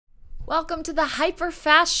Welcome to the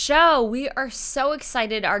Hyperfast show. We are so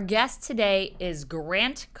excited. Our guest today is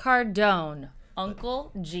Grant Cardone,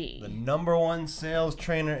 Uncle G. The #1 sales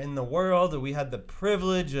trainer in the world. We had the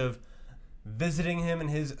privilege of visiting him in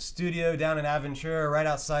his studio down in Aventura, right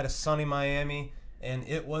outside of sunny Miami, and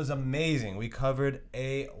it was amazing. We covered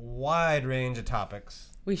a wide range of topics.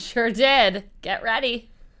 We sure did. Get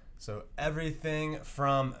ready. So everything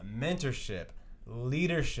from mentorship,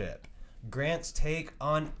 leadership, Grant's take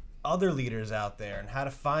on other leaders out there and how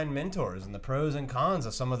to find mentors and the pros and cons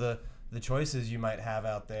of some of the choices you might have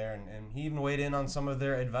out there, and he even weighed in on some of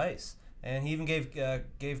their advice, and he even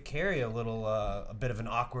gave Keri a bit of an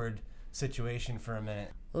awkward situation for a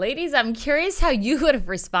minute. Ladies, I'm curious how you would have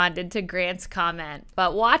responded to Grant's comment,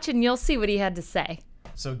 but watch and you'll see what he had to say.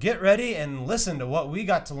 So get ready and listen to what we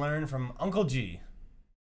got to learn from Uncle G.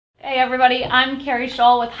 Hey everybody, I'm Keri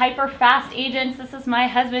Shull with Hyperfast Agents. This is my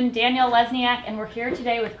husband, Daniel Lesniak, and we're here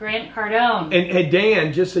today with Grant Cardone. And hey,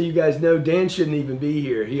 Dan, just so you guys know, Dan shouldn't even be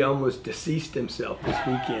here. He almost deceased himself this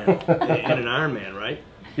weekend in an Ironman, right?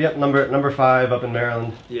 Yep, number 5 up in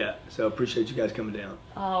Maryland. Yeah, so appreciate you guys coming down.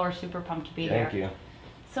 Oh, we're super pumped to be here. Thank you.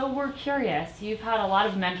 So we're curious, you've had a lot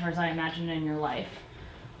of mentors, I imagine, in your life.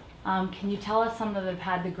 Can you tell us some that have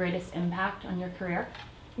had the greatest impact on your career?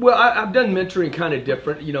 Well, I've done mentoring kind of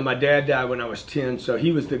different. You know, my dad died when I was 10, so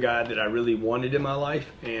he was the guy that I really wanted in my life,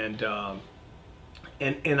 and I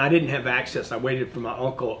didn't have access. I waited for my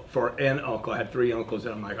uncle, I had 3 uncles,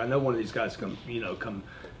 and I'm like, I know one of these guys come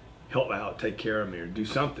help out, take care of me, or do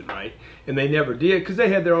something, right? And they never did because they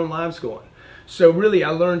had their own lives going. So really,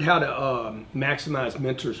 I learned how to maximize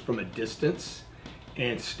mentors from a distance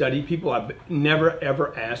and study people. I've never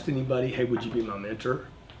ever asked anybody, hey, would you be my mentor?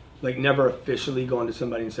 Like, never officially gone to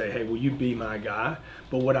somebody and say, hey, will you be my guy?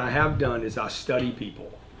 But what I have done is I study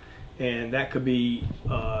people. And that could be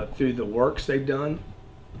through the works they've done,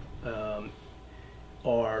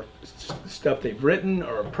 or stuff they've written,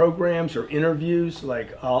 or programs, or interviews.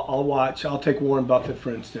 Like, I'll take Warren Buffett,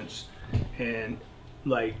 for instance, and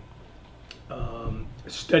like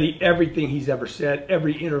study everything he's ever said,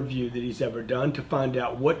 every interview that he's ever done, to find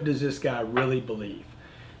out, what does this guy really believe?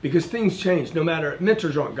 Because things change. No matter,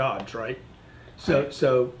 mentors aren't gods, right?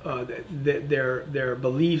 So their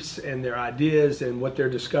beliefs and their ideas and what they're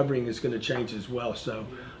discovering is going to change as well. So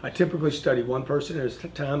I typically study one person at a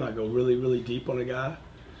time. I go really, really deep on a guy,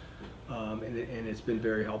 and it's been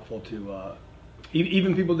very helpful to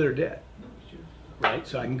even people that are dead, right?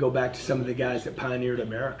 So I can go back to some of the guys that pioneered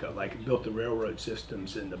America, like built the railroad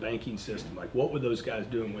systems and the banking system. Like, what were those guys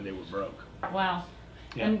doing when they were broke? Wow.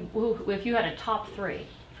 Yeah. And if you had a top 3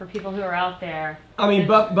 for people who are out there. I mean,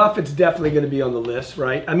 Buffett's definitely going to be on the list,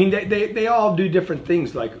 right? I mean, they all do different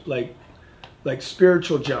things, like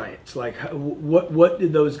spiritual giants. Like, what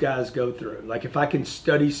did those guys go through? Like, if I can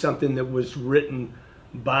study something that was written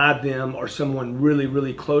by them or someone really,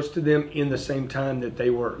 really close to them in the same time that they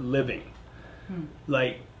were living.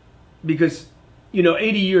 Like, because,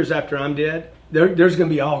 80 years after I'm dead, there's going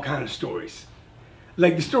to be all kind of stories.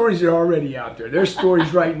 Like, the stories are already out there. There's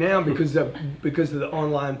stories right now because of the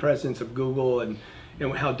online presence of Google and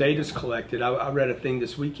how data's collected. I read a thing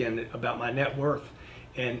this weekend about my net worth,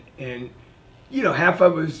 and half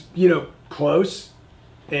of it was close,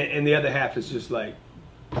 and the other half is just like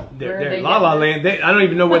they're in la la land. I don't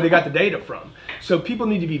even know where they got the data from. So people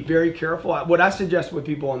need to be very careful. What I suggest with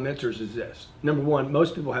people on mentors is this: number 1,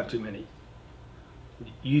 most people have too many.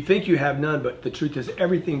 You think you have none, but the truth is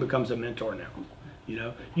everything becomes a mentor now.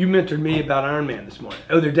 You mentored me about Ironman this morning.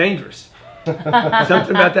 Oh, they're dangerous.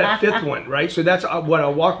 Something about that 5th one, right? So that's what I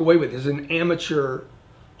walk away with as an amateur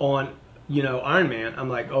on, Ironman. I'm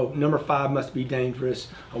like, oh, number 5 must be dangerous.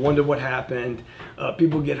 I wonder what happened.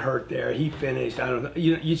 People get hurt there. He finished. I don't know.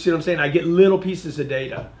 You see what I'm saying? I get little pieces of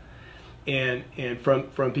data, and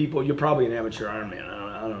from people. You're probably an amateur Ironman.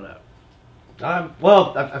 I don't know.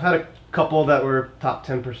 Well, I've had a couple that were top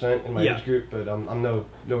 10% in my age group, but I'm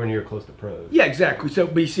nowhere near close to pros. Yeah, exactly. So,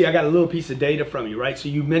 but you see, I got a little piece of data from you, right? So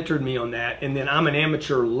you mentored me on that, and then I'm an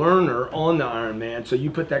amateur learner on the Ironman. So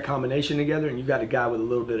you put that combination together, and you got a guy with a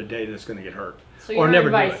little bit of data that's going to get hurt. So your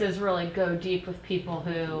advice is really go deep with people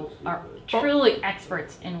who are truly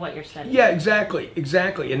experts in what you're studying. Yeah, exactly,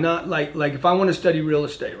 and not like if I want to study real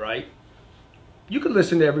estate, right? You could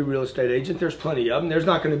listen to every real estate agent. There's plenty of them. There's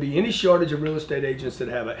not going to be any shortage of real estate agents that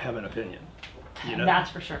have an opinion. That's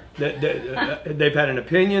for sure. They've had an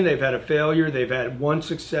opinion. They've had a failure. They've had 1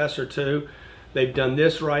 success or 2. They've done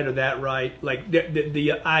this right or that right. Like,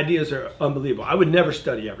 the ideas are unbelievable. I would never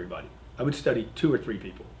study everybody. I would study 2 or 3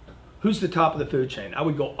 people. Who's the top of the food chain? I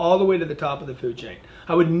would go all the way to the top of the food chain.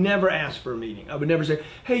 I would never ask for a meeting. I would never say,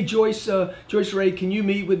 hey, Joyce Ray, can you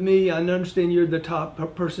meet with me? I understand you're the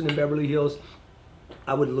top person in Beverly Hills.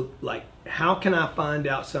 I would look like, how can I find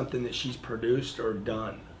out something that she's produced or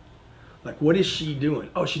done? Like, what is she doing?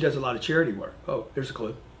 Oh, she does a lot of charity work. Oh, there's a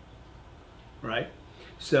clue, right?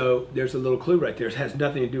 So there's a little clue right there. It has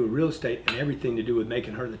nothing to do with real estate and everything to do with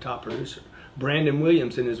making her the top producer. Brandon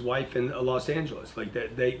Williams and his wife in Los Angeles, like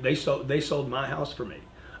they sold my house for me.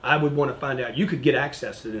 I would want to find out. You could get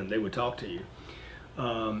access to them. They would talk to you.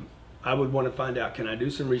 I would want to find out, can I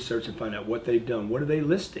do some research and find out what they've done? What are they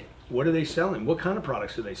listing? What are they selling? What kind of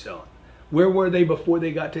products are they selling? Where were they before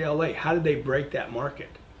they got to LA? How did they break that market?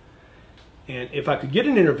 And if I could get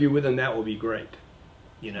an interview with them, that would be great,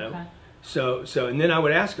 you know? Okay. So and then I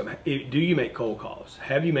would ask them, do you make cold calls?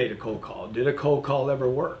 Have you made a cold call? Did a cold call ever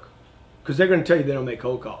work? Because they're going to tell you they don't make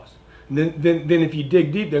cold calls. And then if you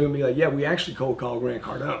dig deep, they're going to be like, yeah, we actually cold call Grant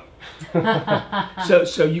Cardone.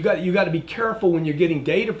 so you got to be careful when you're getting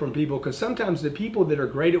data from people, because sometimes the people that are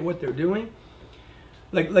great at what they're doing,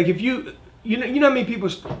 like if you know how many people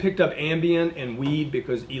picked up Ambien and weed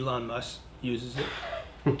because Elon Musk uses it.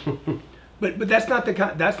 But that's not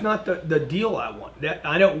the deal I want.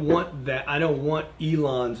 I don't want that. I don't want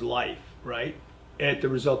Elon's life, right, at the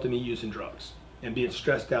result of me using drugs and being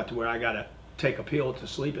stressed out to where I gotta take a pill to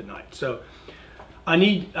sleep at night. So I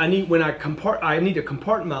need to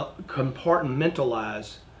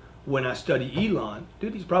compartmentalize when I study Elon.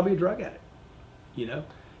 Dude, he's probably a drug addict. You know,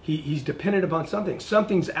 he's dependent upon something.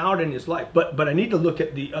 Something's out in his life. But I need to look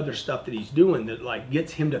at the other stuff that he's doing that like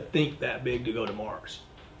gets him to think that big to go to Mars.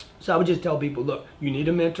 So I would just tell people, look, you need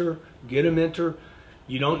a mentor, get a mentor.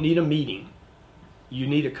 You don't need a meeting. You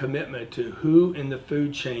need a commitment to who in the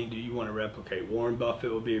food chain do you want to replicate. Warren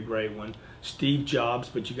Buffett would be a great one. Steve Jobs,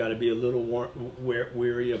 but you got to be a little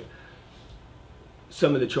weary of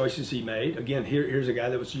some of the choices he made. Again, here's a guy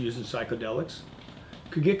that was using psychedelics.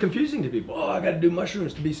 Could get confusing to people. Oh, I got to do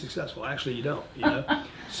mushrooms to be successful. Actually, you don't. You know.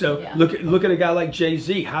 So yeah. Look at a guy like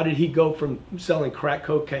Jay-Z. How did he go from selling crack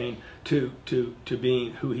cocaine to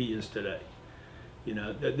being who he is today? You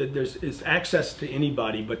know, it's access to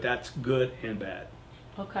anybody, but that's good and bad.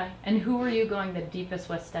 Okay. And who were you going the deepest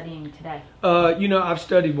with studying today? You know, I've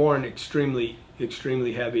studied Warren extremely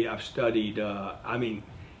heavy. I've studied. I mean,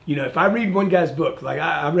 you know, if I read one guy's book, like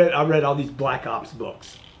I read all these Black Ops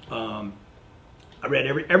books. I read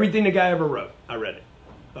everything the guy ever wrote. I read it.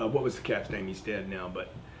 What was the cat's name? He's dead now,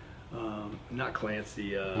 but not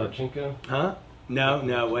Clancy. Marchenko? Huh?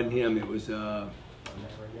 No, it wasn't him. It was I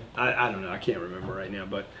don't know. I can't remember right now.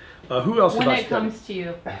 But who else? When it comes to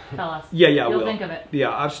you, tell us. Yeah, You'll think of it.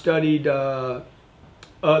 Yeah, I've studied a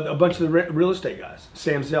bunch of the real estate guys.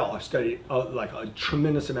 Sam Zell. I've studied like a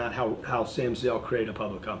tremendous amount how Sam Zell created a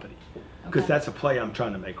public company, because that's a play I'm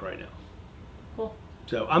trying to make right now. Cool.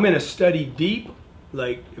 So I'm going to study deep.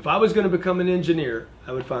 Like, if I was going to become an engineer,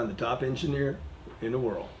 I would find the top engineer in the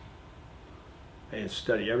world and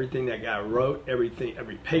study everything that guy wrote, every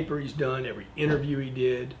paper he's done, every interview he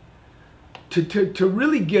did. To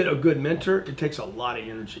really get a good mentor, it takes a lot of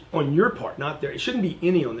energy on your part, not there. It shouldn't be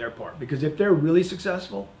any on their part, because if they're really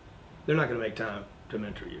successful, they're not going to make time to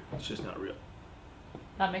mentor you. It's just not real.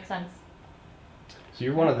 That makes sense. So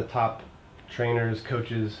you're one of the top trainers,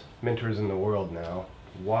 coaches, mentors in the world now.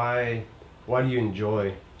 Why do you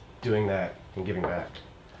enjoy doing that and giving back?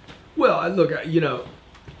 Well, look, you know,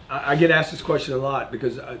 I get asked this question a lot,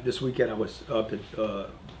 because this weekend I was up at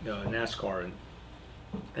NASCAR,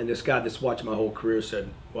 and this guy that's watched my whole career said,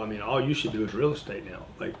 well, I mean, all you should do is real estate now.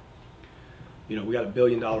 Like, you know, we got $1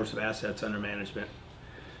 billion of assets under management.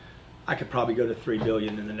 I could probably go to $3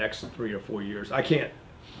 billion in the next 3 or 4 years. I can't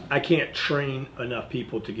train enough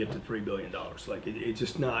people to get to $3 billion. Like, it's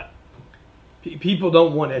just not. People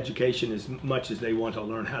don't want education as much as they want to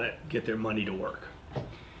learn how to get their money to work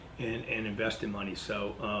and invest in money.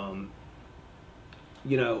 So,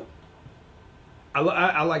 you know,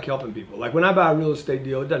 I like helping people. Like, when I buy a real estate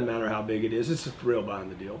deal, it doesn't matter how big it is. It's a thrill buying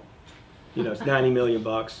the deal. You know, it's $90 million.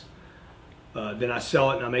 Then I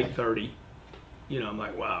sell it and I make 30. You know, I'm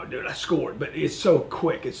like, wow, dude, I scored. But it's so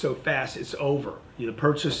quick. It's so fast. It's over. You know,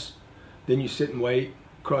 purchase, then you sit and wait.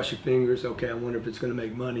 Cross your fingers. Okay, I wonder if it's going to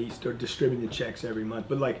make money. You start distributing checks every month.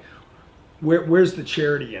 But like, where's the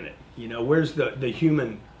charity in it? You know, where's the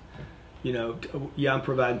human? You know, yeah, I'm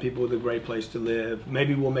providing people with a great place to live.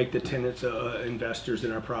 Maybe we'll make the tenants investors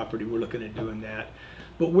in our property. We're looking at doing that.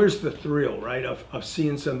 But where's the thrill, right, of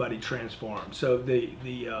seeing somebody transform? So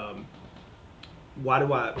why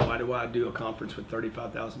do I do a conference with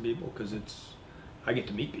 35,000 people? Because I get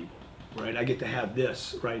to meet people, right? I get to have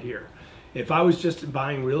this right here. If I was just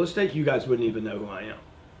buying real estate, you guys wouldn't even know who I am.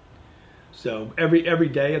 So every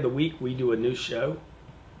day of the week we do a new show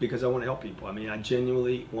because I want to help people. I mean, I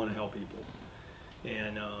genuinely want to help people,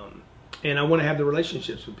 and I want to have the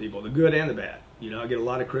relationships with people, the good and the bad. You know, I get a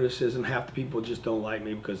lot of criticism. Half the people just don't like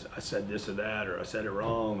me because I said this or that, or I said it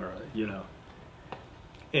wrong, or you know.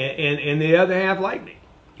 And the other half like me.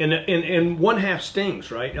 And one half stings,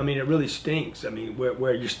 right? I mean, it really stings. I mean,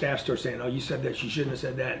 where your staff starts saying, "Oh, you said that. You shouldn't have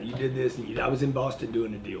said that. And you did this." And I was in Boston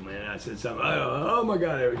doing a deal, man. I said something. Oh my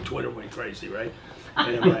God! Twitter went crazy, right?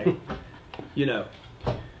 And I'm like, you know,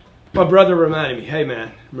 my brother reminded me, "Hey,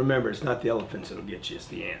 man, remember, it's not the elephants that'll get you; it's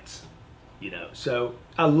the ants." You know. So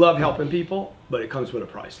I love helping people, but it comes with a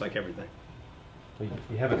price, like everything.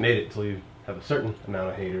 You haven't made it till you have a certain amount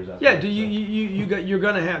of haters out there. Yeah, you're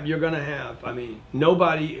gonna have. I mean,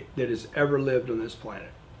 nobody that has ever lived on this planet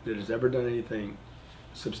that has ever done anything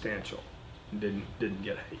substantial didn't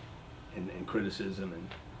get hate and criticism and.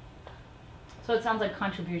 So it sounds like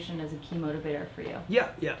contribution is a key motivator for you. Yeah,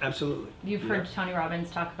 absolutely. You've heard Tony Robbins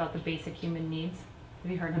talk about the basic human needs.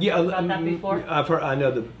 Have you heard him talk about that before? I know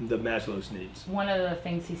the Maslow's needs. One of the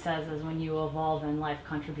things he says is when you evolve in life,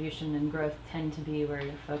 contribution and growth tend to be where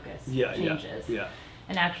your focus changes. Yeah.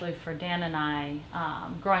 And actually, for Dan and I,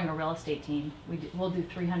 growing a real estate team, we'll do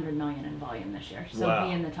 $300 million in volume this year. So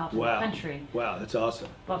be in the top of the country. Wow, that's awesome.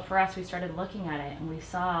 But for us, we started looking at it, and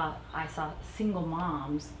I saw single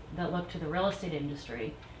moms that look to the real estate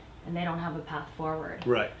industry, and they don't have a path forward.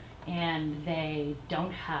 Right. And they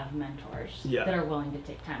don't have mentors that are willing to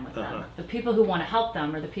take time with them. The people who want to help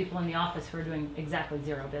them are the people in the office who are doing exactly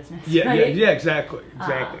zero business. Yeah, right? yeah, exactly.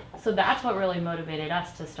 So that's what really motivated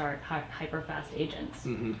us to start Hyperfast Agents.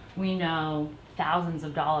 Mm-hmm. We know thousands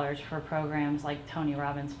of dollars for programs like Tony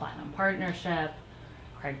Robbins Platinum Partnership,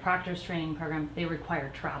 Craig Proctor's training program. They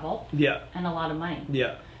require travel and a lot of money.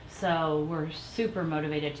 Yeah. So we're super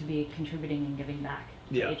motivated to be contributing and giving back.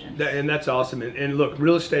 Yeah, and that's awesome. And look,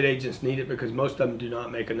 real estate agents need it because most of them do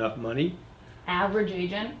not make enough money. Average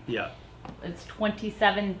agent? Yeah. It's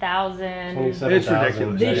 $27,000. It's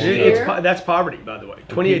ridiculous. This year? That's poverty, by the way.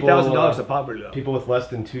 $28,000 is poverty level. People with less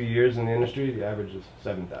than 2 years in the industry, the average is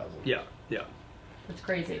 $7,000. Yeah. That's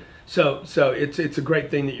crazy. So it's a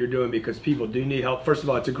great thing that you're doing because people do need help. First of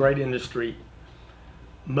all, it's a great industry.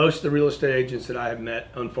 Most of the real estate agents that I have met,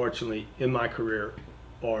 unfortunately, in my career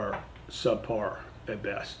are subpar at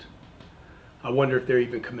best. I wonder if they're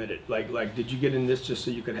even committed. Like, did you get in this just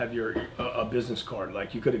so you could have your a business card?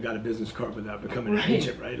 Like, you could have got a business card without becoming an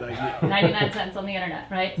agent, right? Like 99 cents on the internet,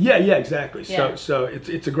 right? Yeah, exactly. Yeah. So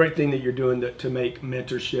it's a great thing that you're doing to make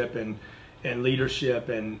mentorship and leadership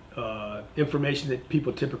and information that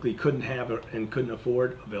people typically couldn't have and couldn't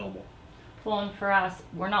afford available. Well, and for us,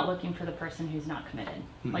 we're not looking for the person who's not committed.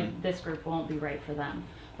 Mm-hmm. Like, this group won't be right for them.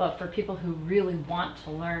 But for people who really want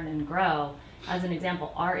to learn and grow, as an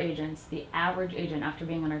example, our agents, the average agent after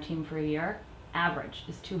being on our team for a year, average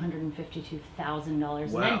is $252,000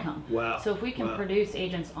 in income. Wow. So if we can produce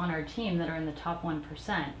agents on our team that are in the top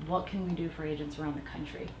 1%, what can we do for agents around the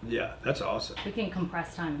country? Yeah, that's awesome. We can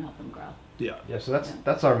compress time and help them grow. Yeah. Yeah, so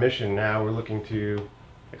that's our mission now. We're looking to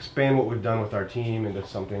expand what we've done with our team into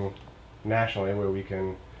something nationally where we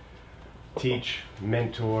can teach,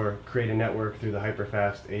 mentor, create a network through the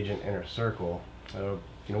Hyperfast Agent Inner Circle. So,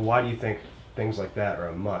 why do you think things like that are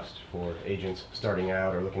a must for agents starting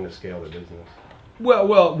out or looking to scale their business?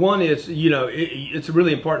 Well, one is, it's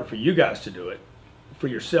really important for you guys to do it for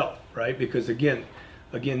yourself, right? Because again,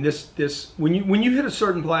 this when you hit a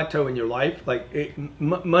certain plateau in your life, like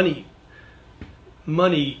money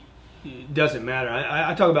doesn't matter.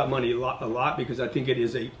 I talk about money a lot because I think it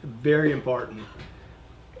is a very important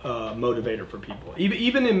motivator for people.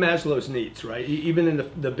 Even in Maslow's needs, right? Even in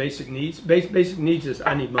the basic needs. Basic needs is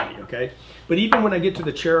I need money, okay? But even when I get to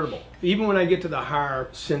the charitable, even when I get to the higher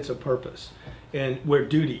sense of purpose and where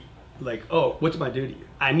duty, like, oh, what's my duty?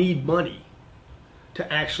 I need money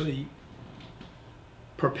to actually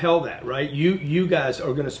propel that, right? You guys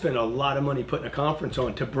are going to spend a lot of money putting a conference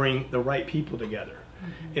on to bring the right people together.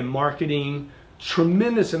 Mm-hmm. In marketing,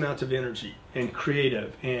 tremendous amounts of energy and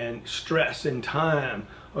creative and stress and time.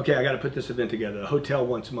 Okay, I got to put this event together. The hotel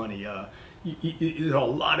wants money. A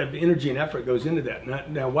lot of energy and effort goes into that.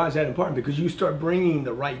 Now, why is that important? Because you start bringing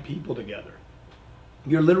the right people together.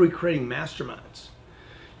 You're literally creating masterminds,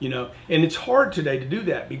 and it's hard today to do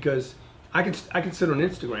that because I can sit on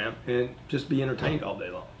Instagram and just be entertained all day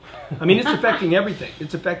long. I mean, it's affecting everything.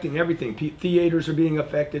 It's affecting everything. Theaters are being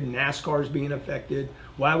affected. NASCAR is being affected.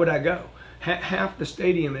 Why would I go? Half the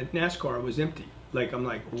stadium at NASCAR was empty. Like, I'm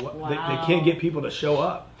like, what? Wow. They can't get people to show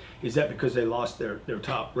up. Is that because they lost their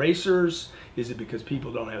top racers? Is it because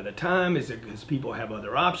people don't have the time? Is it because people have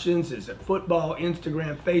other options? Is it football,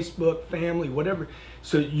 Instagram, Facebook, family, whatever?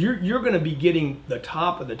 So you're going to be getting the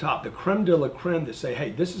top of the top, the creme de la creme, to say,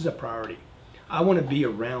 hey, this is a priority. I want to be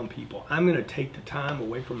around people. I'm going to take the time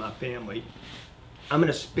away from my family. I'm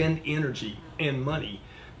going to spend energy and money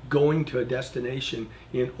going to a destination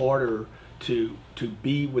in order to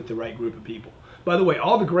be with the right group of people. By the way,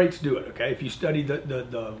 all the greats do it, okay? If you study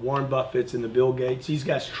the Warren Buffetts and the Bill Gates, these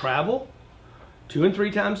guys travel 2 and 3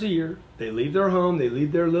 times a year. They leave their home, they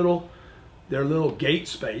leave their little gate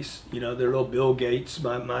space, you know, their little Bill Gates,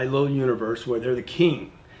 my little universe where they're the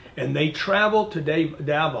king. And they travel to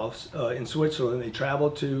Davos in Switzerland, they travel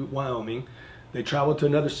to Wyoming, they travel to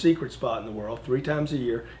another secret spot in the world 3 times a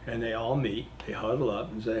year, and they all meet, they huddle up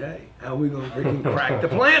and say, hey, how are we going to freaking crack the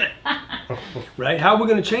planet? Right? How are we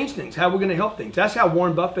going to change things? How are we going to help things? That's how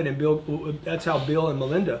Warren Buffett and that's how Bill and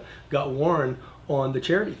Melinda got Warren on the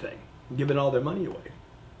charity thing, giving all their money away.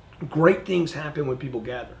 Great things happen when people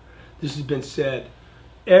gather. This has been said.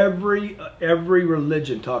 Every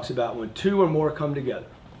religion talks about when 2 or more come together,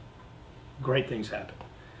 great things happen.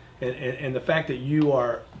 And the fact that you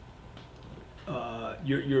are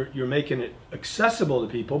you're making it accessible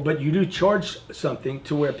to people, but you do charge something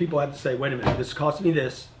to where people have to say, wait a minute, this costs me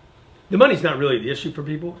this. The money's not really the issue for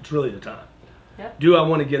people, it's really the time. Yep. Do I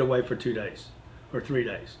want to get away for 2 days or 3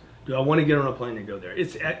 days? Do I want to get on a plane and go there?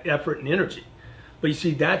 It's effort and energy. But you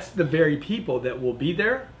see, that's the very people that will be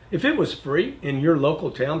there. If it was free in your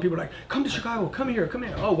local town, people are like, come to Chicago, come here, come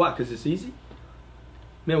here. Oh, why? Because it's easy?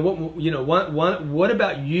 Man, what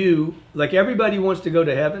about you? Like, everybody wants to go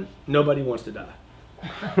to heaven, nobody wants to die.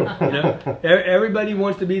 You know, everybody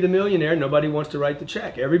wants to be the millionaire, nobody wants to write the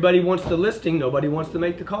check. Everybody wants the listing, nobody wants to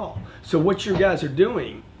make the call. So what you guys are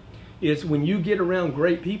doing is, when you get around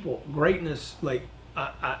great people, greatness, like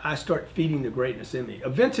I start feeding the greatness in me.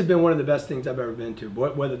 Events have been one of the best things I've ever been to,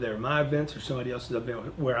 whether they're my events or somebody else's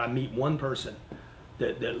event, where I meet one person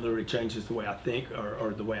that literally changes the way I think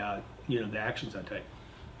or the way I, the actions I take.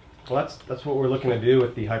 Well, that's what we're looking to do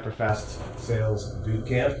with the Hyperfast Sales Boot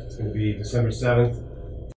Camp. It's going to be December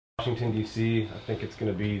 7th, Washington, D.C. I think it's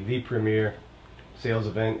going to be the premier sales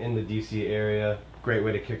event in the D.C. area. Great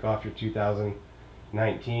way to kick off your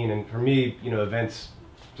 2019. And for me, events,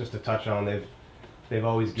 just to touch on, they've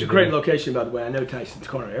always given... It's a great location, by the way. I know Tyson's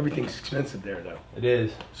Corner. Everything's expensive there, though. It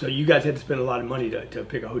is. So you guys had to spend a lot of money to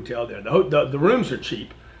pick a hotel there. The rooms are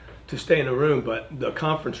cheap to stay in a room, but the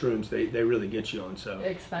conference rooms, they really get you on. So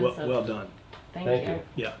expensive. Well done. Thank you.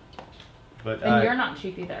 Yeah. But and you're not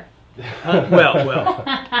cheap either. Well,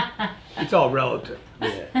 it's all relative.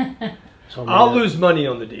 Yeah. I'll lose money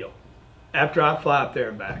on the deal after I fly up there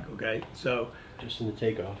and back. Okay, so just in the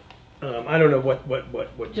takeoff. I don't know what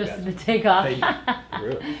Just you guys the takeoff.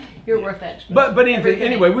 Really? You're worth it. But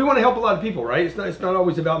anyway, we want to help a lot of people, right? It's not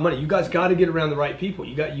always about money. You guys got to get around the right people.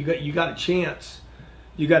 You got a chance.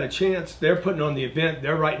 You got a chance. They're putting on the event.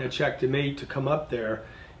 They're writing a check to me to come up there,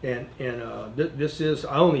 and this is,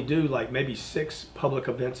 I only do like maybe 6 public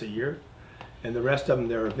events a year, and the rest of them,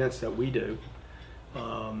 they're events that we do,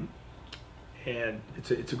 and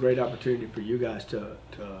it's a great opportunity for you guys to.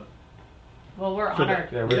 Well, we're For honored.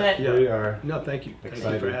 Yeah, we are. No, thank you. Thank you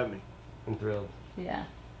Excited. for having me. I'm thrilled. Yeah.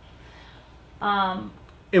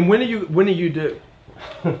 And when do you do?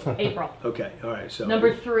 April. Okay, all right. So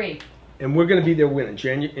Number 3. And we're going to be there when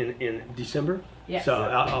in December. Yes. So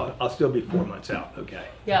I'll still be 4 months out. Okay.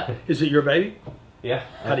 Yep. Is it your baby? Yeah.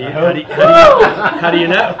 How do you know?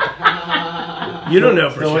 You don't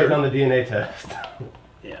know for Still waiting on sure. the DNA test.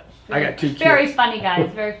 Yeah. I got 2 kids. Very funny,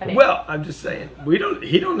 guys. Very funny. Well, I'm just saying.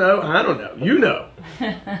 He don't know. I don't know. You know.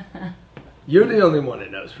 You're the only one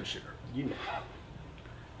that knows for sure. You know.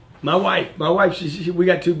 My wife. We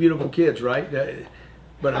got 2 beautiful kids, right?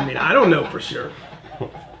 But I mean, I don't know for sure.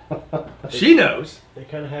 She knows. They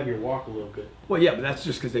kind of have your walk a little bit. Well, yeah, but that's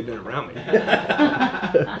just because they've been around me.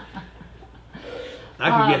 I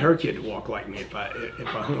could get her kid to walk like me if I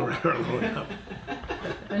hung around her long enough.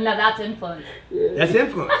 No, that's influence. That's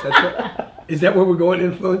influence. That's right. Is that where we're going,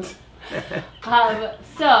 influence?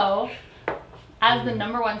 So, as the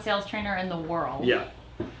 #1 sales trainer in the world, Yeah.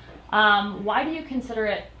 Why do you consider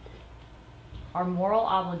it our moral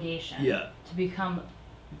obligation to become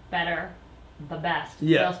better, the best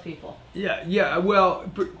salespeople? Yeah. Well,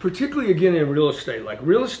 particularly again in real estate, like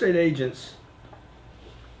real estate agents,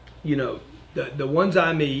 the ones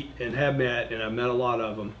I meet and have met, and I've met a lot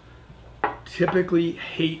of them, typically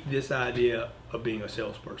hate this idea of being a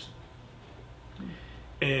salesperson.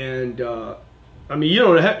 And I mean,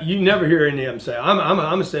 you never hear any of them say,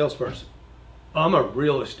 "I'm a salesperson. I'm a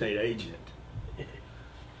real estate agent."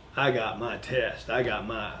 I got my test. I got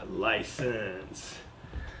my license.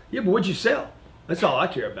 Yeah, but what'd you sell? That's all I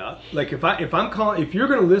care about. Like if I'm calling, if you're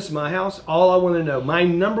going to list my house, all I want to know, my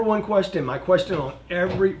number one question, my question on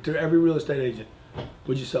every real estate agent,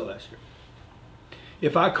 what'd you sell last year?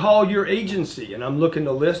 If I call your agency and I'm looking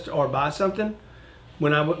to list or buy something,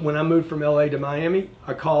 when I moved from LA to Miami,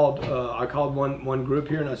 I called one group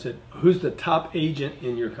here and I said, who's the top agent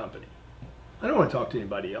in your company? I don't want to talk to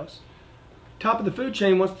anybody else. Top of the food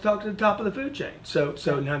chain wants to talk to the top of the food chain. So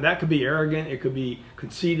now that could be arrogant, it could be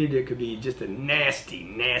conceited, it could be just a nasty,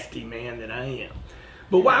 nasty man that I am.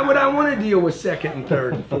 But why would I want to deal with second and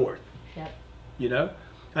third and fourth? Yep. You know?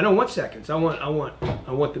 I don't want seconds. I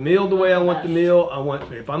want the meal the way I want the meal.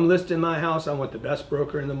 If I'm listing my house, I want the best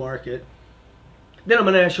broker in the market. Then I'm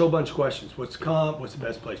going to ask you a whole bunch of questions. What's the comp? What's the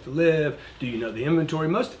best place to live? Do you know the inventory?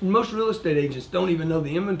 Most real estate agents don't even know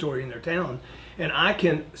the inventory in their town. And I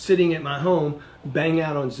can, sitting at my home, bang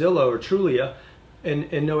out on Zillow or Trulia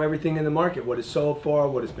and know everything in the market. What it's sold for,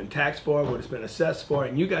 what it's been taxed for, what it's been assessed for.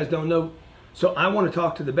 And you guys don't know. So I want to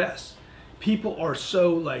talk to the best. People are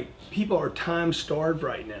time starved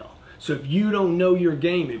right now. So if you don't know your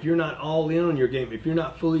game, if you're not all in on your game, if you're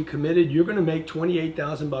not fully committed, you're going to make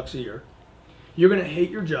 $28,000 a year. You're going to hate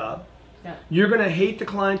your job. Yeah. You're going to hate the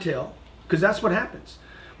clientele, because that's what happens.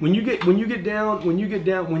 When your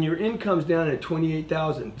income's down at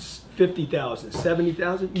 28,000, 50,000,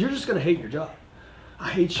 70,000, you're just going to hate your job. I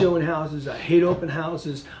hate showing houses. I hate open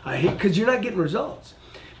houses. Because you're not getting results.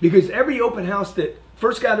 Because every open house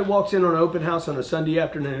first guy that walks in on an open house on a Sunday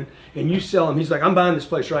afternoon and you sell him, he's like, I'm buying this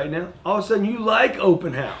place right now. All of a sudden you like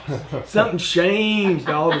open house. Something changed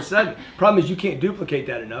all of a sudden. Problem is you can't duplicate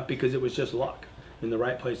that enough because it was just luck in the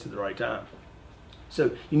right place at the right time. So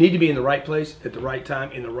you need to be in the right place at the right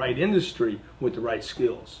time in the right industry with the right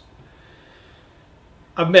skills.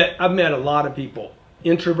 I've met a lot of people,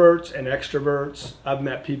 introverts and extroverts. I've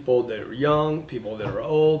met people that are young, people that are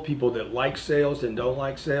old, people that like sales and don't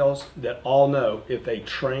like sales, that all know if they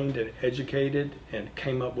trained and educated and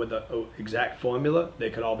came up with an exact formula, they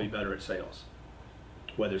could all be better at sales.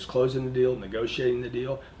 Whether it's closing the deal, negotiating the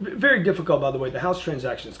deal. Very difficult, by the way. The house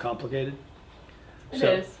transaction is complicated. It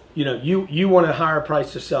is. You know, you want a higher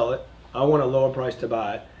price to sell it. I want a lower price to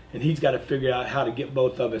buy it. And he's got to figure out how to get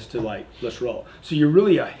both of us to, like, let's roll. So you're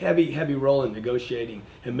really a heavy role in negotiating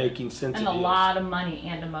and making sense of deals. And a lot of money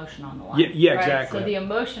and emotion on the line. Yeah, right? exactly. So the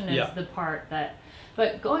emotion is the part that,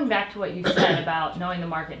 but going back to what you said about knowing the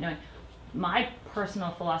market, my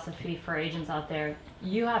personal philosophy for agents out there,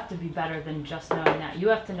 you have to be better than just knowing that. You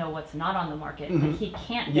have to know what's not on the market that he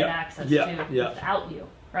can't get access to without you,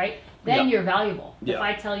 right? Then you're valuable.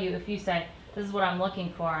 If you say, this is what I'm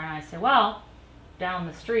looking for, and I say, well, down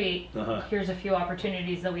the street, here's a few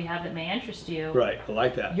opportunities that we have that may interest you. Right, I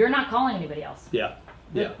like that. You're not calling anybody else. Yeah,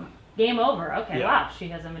 yeah. Game over. Okay, wow, she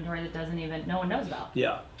has inventory that no one knows about.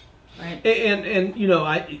 Yeah. Right. And you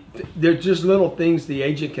know, there's just little things the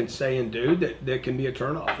agent can say and do that can be a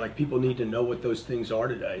turnoff. Like, people need to know what those things are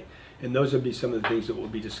today, and those would be some of the things that we'll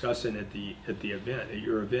be discussing at the event, at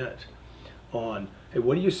your event, on, hey,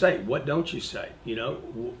 what do you say? What don't you say? You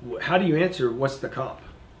know, how do you answer? What's the comp?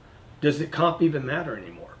 Does the comp even matter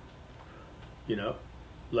anymore? You know,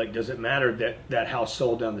 like, does it matter that house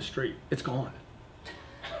sold down the street? It's gone.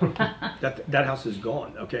 that house is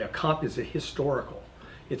gone. Okay, a comp is a historical.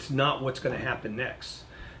 It's not what's going to happen next.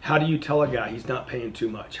 How do you tell a guy he's not paying too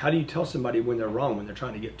much? How do you tell somebody when they're wrong, when they're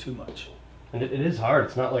trying to get too much? And it is hard.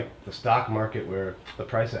 It's not like the stock market where the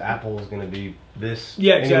price of Apple is going to be this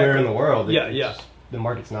exactly. anywhere in the world. Just, the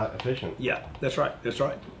market's not efficient. Yeah, that's right. That's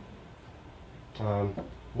right.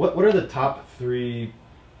 What are the top 3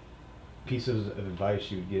 pieces of advice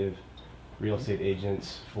you would give real estate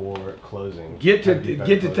agents for closing? Get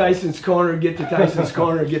to Tyson's corner. Get to Tyson's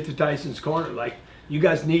corner. Get to Tyson's corner. Like, you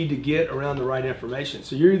guys need to get around the right information.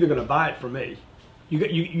 So you're either going to buy it from me. You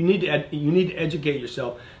need to educate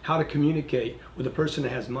yourself how to communicate with a person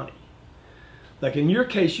that has money. Like, in your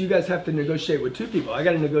case, you guys have to negotiate with 2 people. I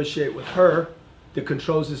got to negotiate with her that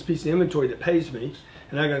controls this piece of inventory that pays me,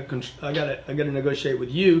 and I got to negotiate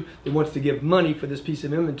with you that wants to give money for this piece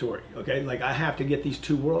of inventory. Okay, like, I have to get these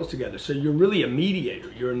 2 worlds together. So you're really a mediator.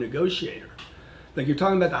 You're a negotiator. Like, you're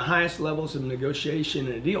talking about the highest levels of negotiation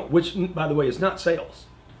in a deal, which, by the way, is not sales.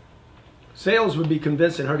 Sales would be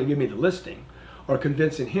convincing her to give me the listing, or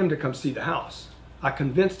convincing him to come see the house. I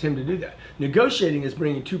convinced him to do that. Negotiating is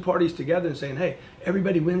bringing 2 parties together and saying, hey,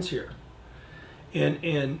 everybody wins here.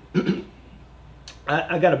 And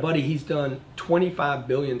I got a buddy, he's done $25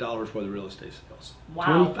 billion worth of real estate sales.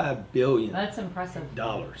 Wow. $25 billion. That's impressive.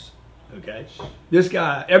 Okay? This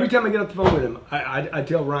guy, every time I get off the phone with him, I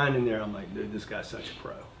tell Ryan in there, I'm like, dude, this guy's such a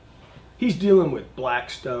pro. He's dealing with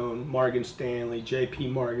Blackstone, Morgan Stanley, J.P.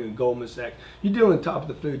 Morgan, Goldman Sachs. You're dealing at the top of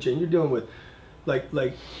the food chain. You're dealing with,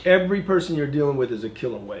 like every person you're dealing with is a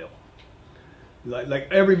killer whale.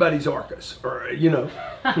 Like everybody's Orcas, or and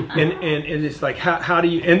it's like how do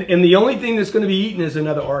you and the only thing that's going to be eaten is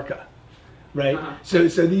another Orca, right? So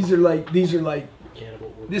these are like this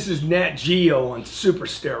is Nat Geo on super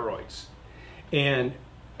steroids, and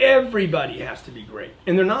everybody has to be great,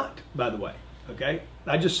 and they're not, by the way. Okay,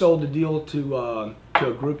 I just sold a deal to a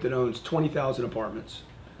group that owns 20,000 apartments.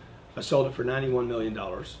 I sold it for $91 million.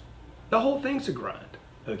 The whole thing's a grind.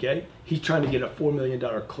 Okay, he's trying to get a $4 million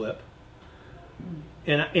clip.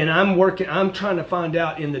 And I'm trying to find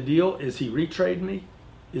out in the deal, is he retrading me?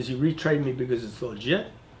 Is he retrading me because it's legit?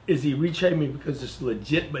 Is he retrading me because it's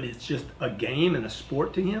legit but it's just a game and a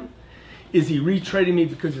sport to him? Is he retrading me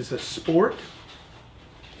because it's a sport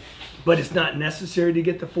but it's not necessary to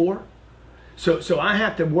get the 4? So I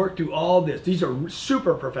have to work through all this. These are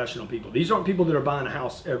super professional people. These aren't people that are buying a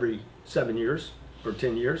house every 7 years or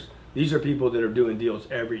 10 years. These are people that are doing deals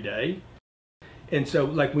every day. And so,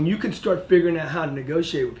 like, when you can start figuring out how to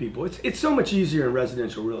negotiate with people, it's so much easier in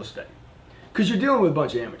residential real estate because you're dealing with a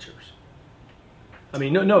bunch of amateurs. I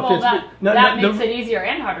mean, no offense. That makes it easier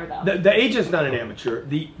and harder, though. The agent's not an amateur.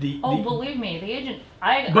 Believe me, the agent.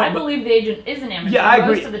 I believe the agent is an amateur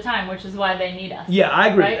most of the time, which is why they need us. Yeah, I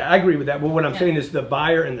agree. Right? I agree with that. But what I'm saying is the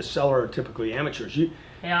buyer and the seller are typically amateurs.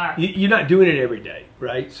 They are. You're not doing it every day,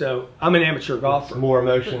 right? So I'm an amateur golfer. It's more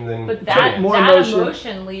emotion than. But that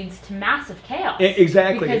emotion leads to massive chaos.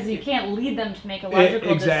 Exactly. Because you can't lead them to make a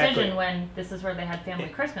logical decision when this is where they had family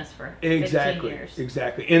Christmas for 15 years.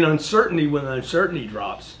 Exactly. And uncertainty, when the uncertainty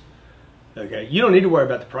drops, okay, you don't need to worry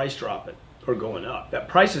about the price dropping or going up. That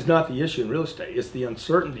price is not the issue in real estate. It's the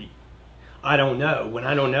uncertainty. I don't know. When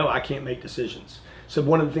I don't know, I can't make decisions. So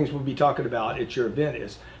one of the things we'll be talking about at your event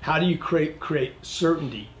is how do you create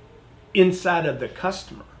certainty inside of the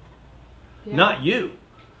customer, not you.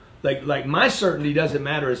 Like my certainty doesn't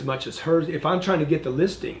matter as much as hers. If I'm trying to get the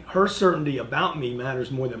listing, her certainty about me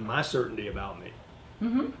matters more than my certainty about me.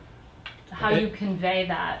 Mm-hmm. How you convey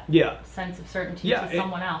that sense of certainty to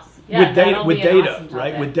someone else. With data,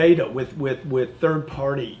 right? With data, with third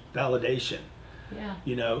party validation.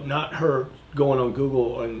 Yeah. Not her going on Google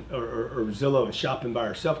or Zillow and shopping by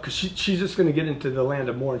herself, because she's just going to get into the land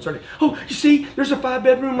of more uncertainty. Oh, you see, there's a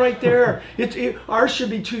 5-bedroom right there. Ours should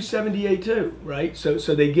be 278 too, right? So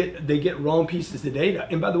they get wrong pieces of data.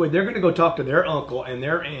 And by the way, they're going to go talk to their uncle and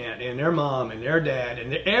their aunt and their mom and their dad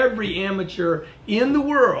and every amateur in the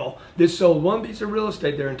world that sold one piece of real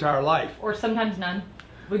estate their entire life, or sometimes none.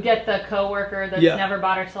 We get the coworker that's never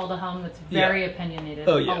bought or sold a home that's very opinionated.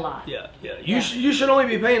 Oh yeah, a lot. Yeah. You should only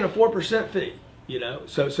be paying a 4% fee.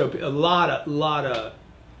 So a lot of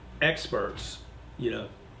experts. It's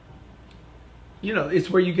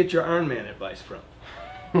where you get your Iron Man advice from.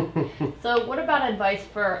 So what about advice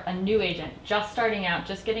for a new agent just starting out,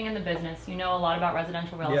 just getting in the business? You know a lot about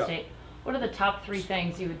residential real estate. What are the top 3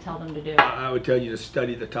 things you would tell them to do? I would tell you to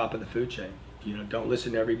study the top of the food chain. Don't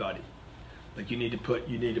listen to everybody. Like you need to put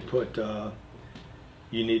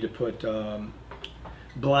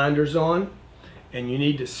blinders on, and you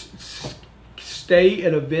need to stay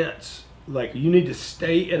at events. Like you need to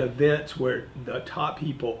stay at events where the top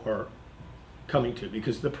people are coming to,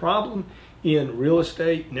 because the problem in real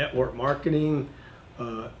estate, network marketing,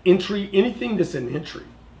 entry, anything that's an entry,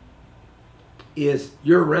 is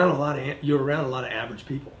you're around a lot of average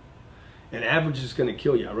people. And average is going to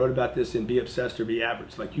kill you. I wrote about this in Be Obsessed or Be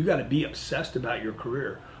Average. Like, you got to be obsessed about your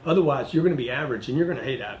career. Otherwise, you're going to be average, and you're going to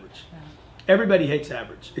hate average. Yeah. Everybody hates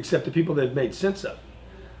average, except the people that have made sense of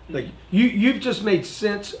it. Like, you've just made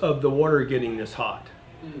sense of the water getting this hot.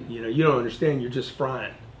 You don't understand. You're just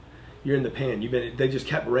frying. You're in the pan. They just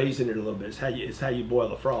kept raising it a little bit. It's how you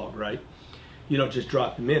boil a frog, right? You don't just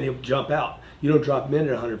drop them in. He'll jump out. You don't drop them in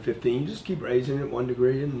at 115. You just keep raising it 1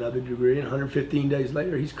 degree and another degree, and 115 days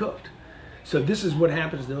later, he's cooked. So this is what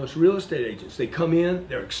happens to most real estate agents. They come in,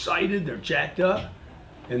 they're excited, they're jacked up,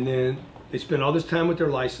 and then they spend all this time with their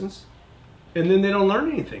license, and then they don't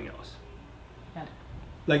learn anything else. Yeah.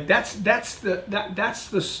 Like that's the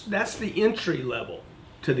entry level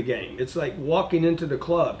to the game. It's like walking into the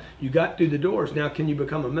club. You got through the doors. Now can you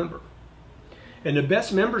become a member? And the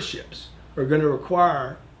best memberships are going to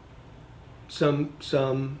require some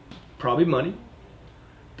probably money.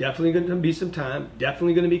 Definitely going to be some time,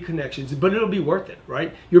 definitely going to be connections, but it'll be worth it,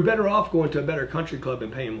 right? You're better off going to a better country club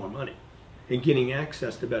and paying more money and getting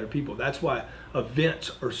access to better people. That's why events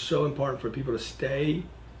are so important for people to stay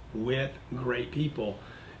with great people.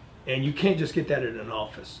 And you can't just get that in an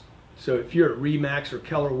office. So if you're at RE/MAX or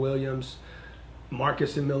Keller Williams,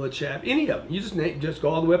 Marcus and Millichap, any of them. You just go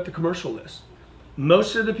all the way up the commercial list.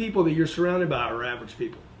 Most of the people that you're surrounded by are average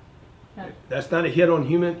people. Yeah. That's not a hit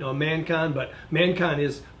on mankind, but mankind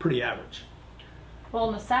is pretty average. Well,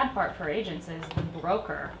 and the sad part for agents is the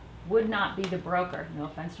broker would not be the broker, no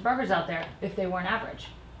offense to brokers out there, if they weren't average.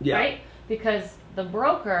 Yeah. Right? Because the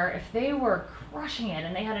broker, if they were crushing it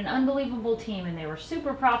and they had an unbelievable team and they were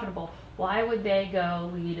super profitable, why would they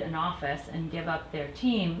go lead an office and give up their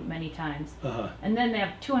team many times? And then they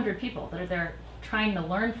have 200 people that are there trying to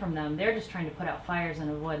learn from them. They're just trying to put out fires and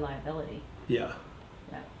avoid liability. Yeah.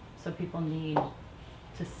 Yeah. So people need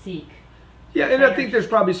to seek. Yeah, and I think there's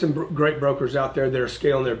probably some great brokers out there that are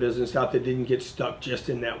scaling their business out that didn't get stuck just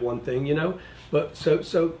in that one thing, you know. But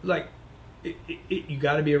so like, you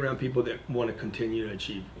got to be around people that want to continue to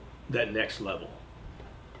achieve that next level.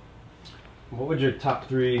 What would your top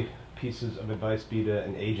 3 pieces of advice be to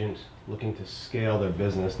an agent looking to scale their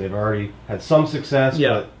business? They've already had some success,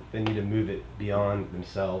 but they need to move it beyond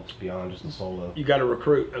themselves, beyond just a solo. You got to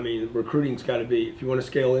recruit. I mean, recruiting's got to be, if you want to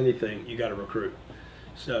scale anything, you got to recruit.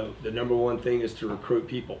 So the number one thing is to recruit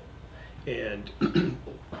people. And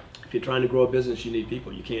if you're trying to grow a business, you need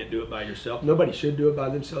people. You can't do it by yourself. Nobody should do it by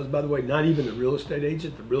themselves, by the way. Not even the real estate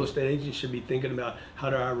agent. The real estate agent should be thinking about, how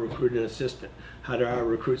do I recruit an assistant? How do I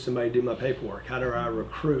recruit somebody to do my paperwork? How do I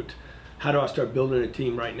recruit? How do I start building a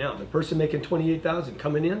team right now? The person making $28,000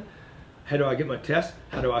 coming in, how do I get my test?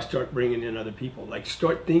 How do I start bringing in other people? Like,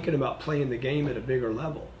 start thinking about playing the game at a bigger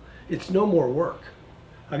level. It's no more work.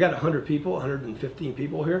 I got 100 people, 115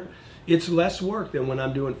 people here. It's less work than when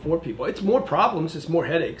I'm doing 4 people. It's more problems, it's more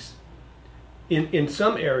headaches in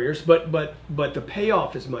some areas, but the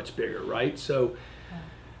payoff is much bigger, right? So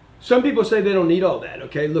some people say they don't need all that.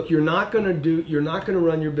 Okay, look, you're not going to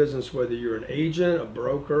run your business, whether you're an agent, a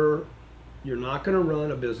broker. You're not going to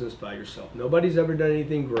run a business by yourself. Nobody's ever done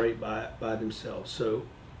anything great by themselves. So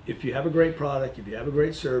if you have a great product, if you have a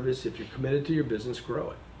great service, if you're committed to your business,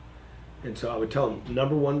 grow it. And so I would tell them,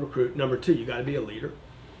 number 1, recruit. Number 2, you got to be a leader.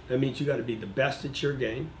 That means you got to be the best at your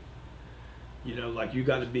game. You know, like you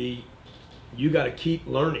got to keep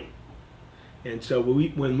learning. And so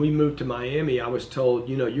when we moved to Miami, I was told,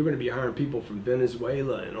 you know, you're going to be hiring people from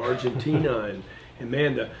Venezuela and Argentina and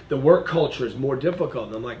man, the work culture is more difficult.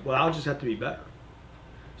 And I'm like, well, I'll just have to be better.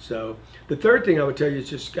 So the third thing I would tell you is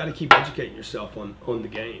just got to keep educating yourself on the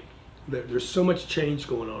game. There's so much change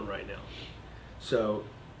going on right now. So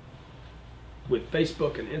with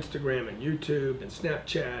Facebook and Instagram and YouTube and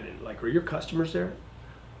Snapchat, and like, are your customers there?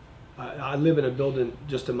 I live in a building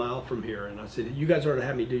just a mile from here, and I said, you guys ought to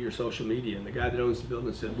have me do your social media. And the guy that owns the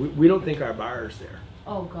building said, we don't think our buyer's there.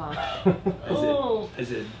 Oh, gosh. I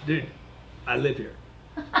said, dude, I live here.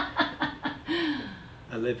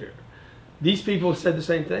 I live here. These people said the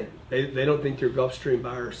same thing. They don't think they're Gulfstream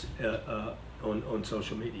buyers on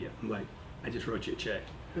social media. I'm like, I just wrote you a check.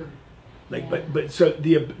 Like, yeah. but so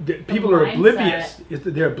the people are oblivious.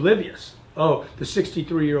 They're oblivious. Oh, the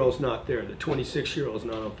 63-year-old's not there. The 26-year-old's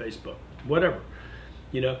not on Facebook. Whatever.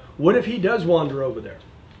 You know, what if he does wander over there?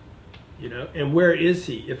 You know, and where is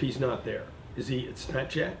he if he's not there? Is he at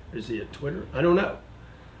Snapchat? Is he at Twitter? I don't know.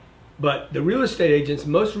 But the real estate agents,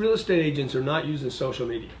 most real estate agents are not using social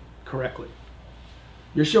media correctly.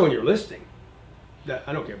 You're showing your listing.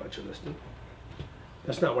 I don't care about your listing.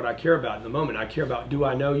 That's not what I care about in the moment. I care about, do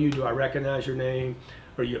I know you? Do I recognize your name?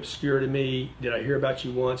 Are you obscure to me? Did I hear about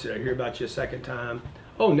you once? Did I hear about you a second time?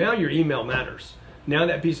 Oh, now your email matters. Now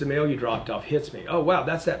that piece of mail you dropped off hits me. Oh, wow,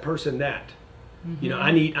 that's that person that. Mm-hmm. You know,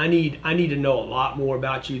 I need to know a lot more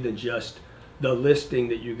about you than just the listing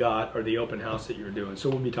that you got or the open house that you're doing. So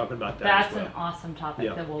we'll be talking about that. That's as well. An awesome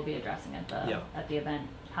topic that we'll be addressing at the event.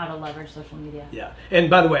 How to leverage social media. Yeah, and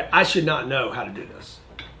by the way, I should not know how to do this.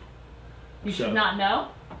 You should not know?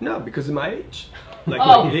 No, because of my age.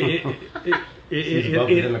 Like, He's above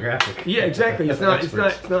the demographic. Yeah, exactly. It's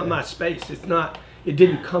not my space. It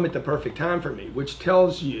didn't come at the perfect time for me, which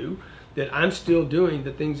tells you that I'm still doing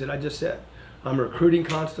the things that I just said. I'm recruiting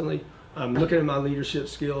constantly. I'm looking at my leadership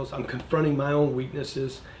skills. I'm confronting my own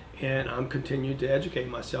weaknesses, and I'm continuing to educate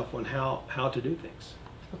myself on how to do things.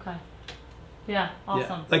 Okay. Yeah,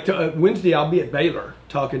 awesome. Yeah. Like Wednesday, I'll be at Baylor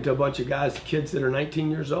talking to a bunch of guys, kids that are 19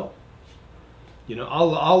 years old. You know,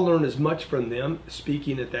 I'll learn as much from them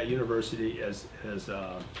speaking at that university as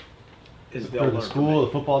they'll learn the school,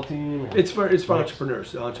 the football team. It's for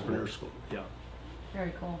entrepreneurs, the entrepreneur school. Yeah.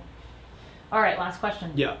 Very cool. All right, last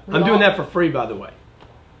question. Yeah, I'm doing that for free, by the way.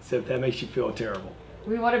 So if that makes you feel terrible.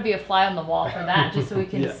 We want to be a fly on the wall for that, just so we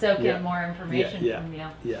can soak in more information from you.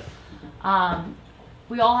 Yeah.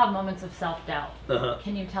 We all have moments of self-doubt. Uh-huh.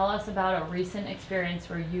 Can you tell us about a recent experience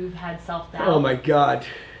where you've had self-doubt? Oh my God.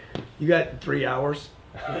 You got 3 hours.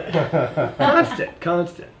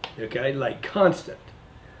 Constant. Okay, like constant.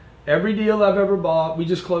 Every deal I've ever bought, we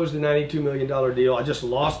just closed a $92 million deal. I just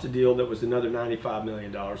lost a deal that was another $95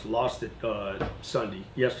 million. Lost it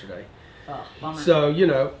yesterday. Oh, bummer. So, you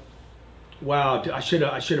know, wow, I should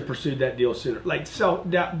have pursued that deal sooner. Like,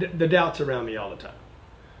 the doubts around me all the time.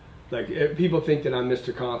 Like, people think that I'm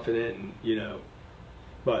Mr. Confident, and, you know,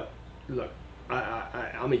 but look,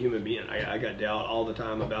 I'm a human being. I got doubt all the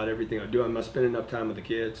time about everything I do. Am I spending enough time with the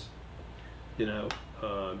kids? You know,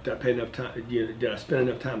 did I pay enough time? Did I spend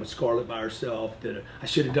enough time with Scarlett by herself? I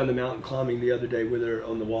should have done the mountain climbing the other day with her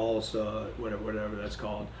on the walls, whatever that's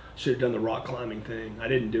called. Should have done the rock climbing thing. I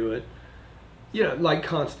didn't do it. You know, like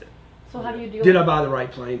constant. So how do you deal Did with I buy the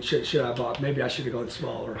right plane? Should I bought? Maybe I should have gone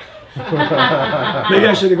smaller. Maybe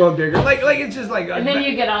I should have gone bigger. Like it's just like. And then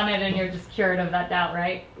you get on it and you're just cured of that doubt,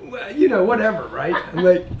 right? Well, you know, whatever, right?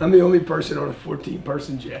 I'm the only person on a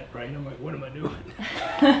 14-person jet, right? I'm like, what am I doing?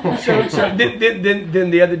 so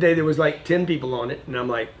then the other day there was like 10 people on it, and I'm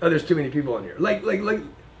like, oh, there's too many people on here. Like,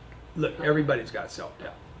 look, everybody's got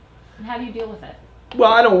self-doubt. And how do you deal with it?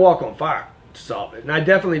 Well, I don't walk on fire to solve it, and I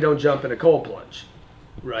definitely don't jump in a cold plunge.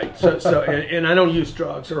 Right. And I don't use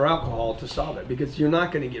drugs or alcohol to solve it, because you're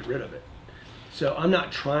not going to get rid of it. So I'm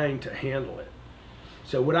not trying to handle it.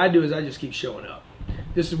 So what I do is I just keep showing up.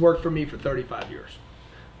 This has worked for me for 35 years.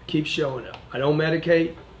 Keep showing up. I don't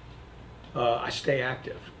medicate. I stay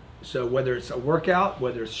active. So whether it's a workout,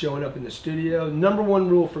 whether it's showing up in the studio, number one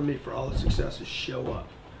rule for me for all the success is show up.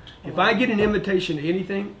 If I get an invitation to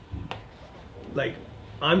anything, like,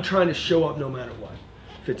 I'm trying to show up no matter what.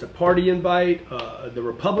 If it's a party invite, the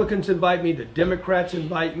Republicans invite me, the Democrats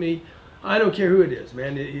invite me, I don't care who it is,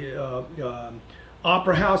 man.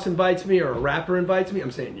 Opera House invites me or a rapper invites me,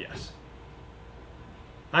 I'm saying yes.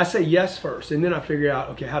 I say yes first, and then I figure out,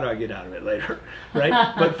 okay, how do I get out of it later,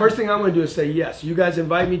 right? But first thing I'm going to do is say yes. You guys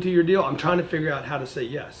invite me to your deal, I'm trying to figure out how to say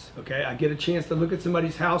yes, okay? I get a chance to look at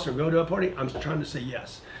somebody's house or go to a party, I'm trying to say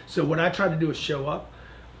yes. So what I try to do is show up.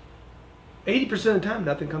 80% of the time,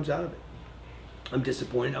 nothing comes out of it. I'm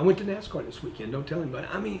disappointed. I went to NASCAR this weekend. Don't tell anybody.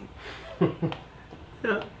 I mean, you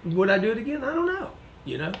know, would I do it again? I don't know,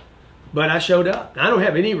 you know. But I showed up. I don't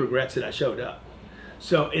have any regrets that I showed up.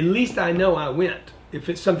 So at least I know I went. If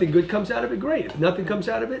it's something good comes out of it, great. If nothing comes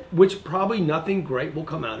out of it, which probably nothing great will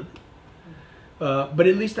come out of it. But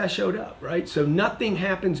at least I showed up, right? So nothing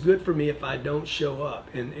happens good for me if I don't show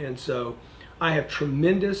up. And so I have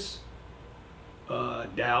tremendous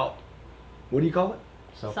doubt. What do you call it?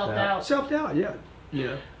 Self-doubt. Self-doubt, yeah. You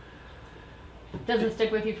know. Doesn't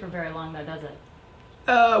stick with you for very long, though, does it?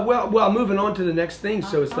 Well, moving on to the next thing.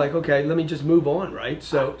 So it's like, okay, let me just move on, right?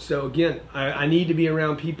 So again, I need to be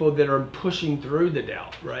around people that are pushing through the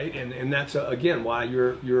doubt, right? And that's again why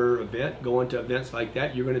your event, going to events like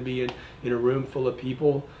that, you're going to be in a room full of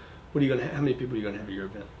people. What are you going to? How many people are you going to have at your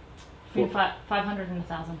event? Between 500 and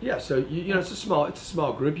 1,000. Yeah, so you know it's a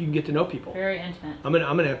small group. You can get to know people. Very intimate. I'm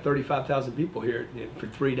gonna have 35,000 people here for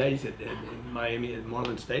 3 days in Miami at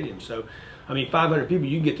Marlin Stadium. So, I mean, 500 people.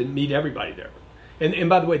 You can get to meet everybody there. And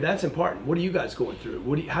by the way, that's important. What are you guys going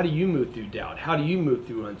through? How do you move through doubt? How do you move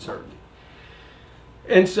through uncertainty?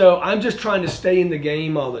 And so I'm just trying to stay in the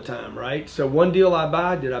game all the time, right? So one deal I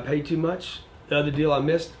buy, did I pay too much? The other deal I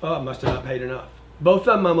missed, oh, I must have not paid enough. Both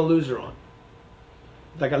of them I'm a loser on.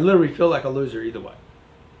 Like I literally feel like a loser either way.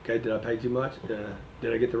 Okay, did I pay too much?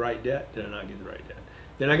 Did I get the right debt? Did I not get the right debt?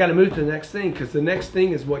 Then I got to move to the next thing, because the next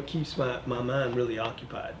thing is what keeps my mind really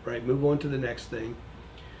occupied, right? Move on to the next thing.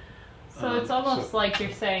 So it's almost like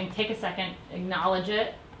you're saying, take a second, acknowledge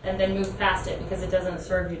it, And then move past it because it doesn't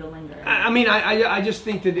serve you to linger. I mean, I just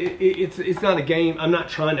think that it's not a game. I'm not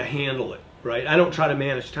trying to handle it, right? I don't try to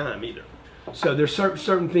manage time either. So there's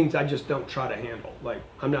certain things I just don't try to handle. Like,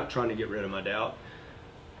 I'm not trying to get rid of my doubt.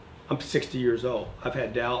 I'm 60 years old. I've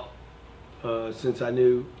had doubt since I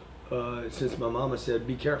knew, since my mama said,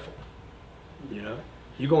 be careful. You know,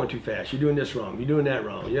 you're going too fast. You're doing this wrong. You're doing that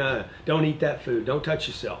wrong. Yeah, don't eat that food. Don't touch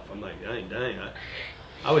yourself. I'm like, dang.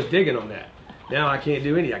 I was digging on that. Now I can't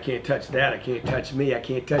do anything. I can't touch that. I can't touch me. I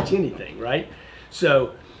can't touch anything, right?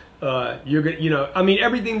 So you're gonna, you know, I mean,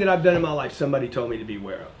 everything that I've done in my life, somebody told me to be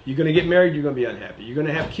aware of. You're gonna get married, you're gonna be unhappy. You're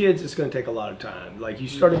gonna have kids, it's gonna take a lot of time. Like, you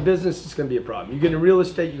start a business, it's gonna be a problem. You get into real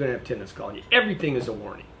estate, you're gonna have tenants calling you. Everything is a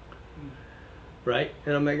warning, right?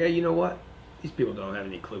 And I'm like, hey, you know what? These people don't have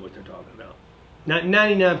any clue what they're talking about.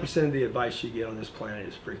 99% of the advice you get on this planet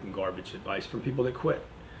is freaking garbage advice from people that quit.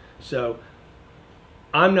 So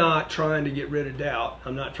I'm not trying to get rid of doubt.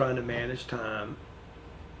 I'm not trying to manage time.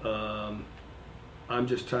 I'm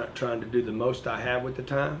just trying to do the most I have with the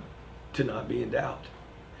time to not be in doubt.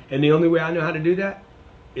 And the only way I know how to do that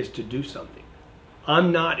is to do something.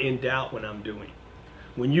 I'm not in doubt when I'm doing.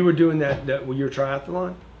 When you were doing that with your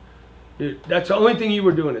triathlon, dude, that's the only thing you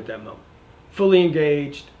were doing at that moment. Fully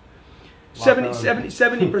engaged.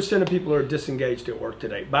 70% of people are disengaged at work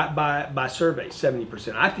today. By survey,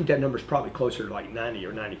 70%. I think that number is probably closer to like 90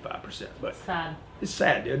 or 95%. But Sad. it's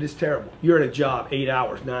sad, dude. It's terrible. You're at a job 8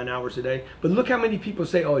 hours, 9 hours a day. But look how many people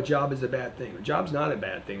say, oh, a job is a bad thing. A job's not a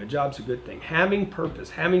bad thing. A job's a good thing. Having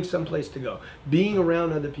purpose, having someplace to go, being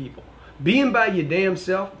around other people, being by your damn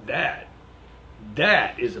self, that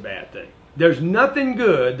is a bad thing. There's nothing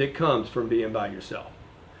good that comes from being by yourself.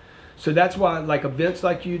 So that's why, like events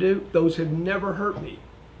like you do, those have never hurt me.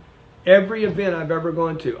 Every event I've ever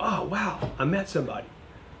gone to, oh, wow, I met somebody.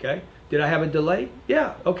 Okay. Did I have a delay?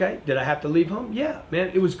 Yeah. Okay. Did I have to leave home? Yeah. Man,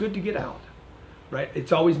 it was good to get out. Right.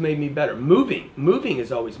 It's always made me better. Moving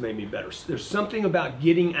has always made me better. There's something about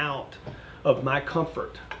getting out of my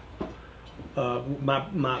comfort,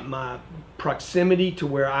 my proximity to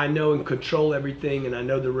where I know and control everything, and I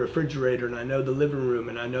know the refrigerator, and I know the living room,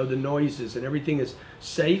 and I know the noises, and everything is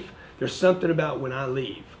safe. There's something about when I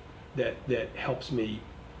leave that helps me.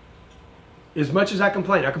 As much as I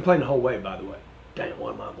complain the whole way, by the way. Dang,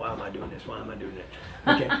 why am I doing this? Why am I doing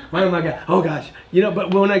that? Okay, why am I going? Oh gosh,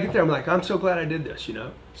 But when I get there, I'm like, I'm so glad I did this.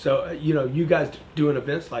 So you guys doing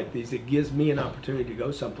events like these, it gives me an opportunity to go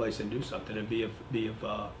someplace and do something and be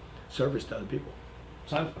of service to other people.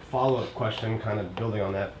 So I have a follow-up question, kind of building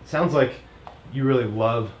on that. It sounds like you really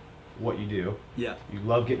love what you do. Yeah. You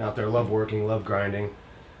love getting out there, love working, love grinding.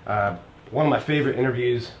 One of my favorite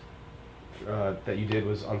interviews that you did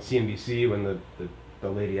was on CNBC when the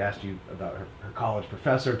lady asked you about her college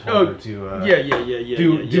professor, told her to do what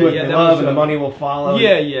they love and the money will follow.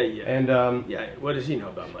 Yeah. And what does he know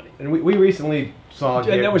about money? And we recently saw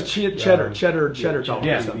that was cheddar talk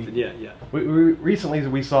or something. Yeah. We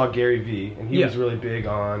recently saw Gary Vee, and he was really big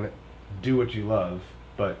on do what you love,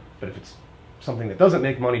 but if it's something that doesn't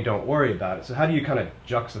make money, don't worry about it. So how do you kind of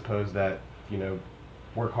juxtapose that?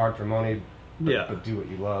 Work hard for money, but do what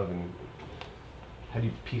you love, and how do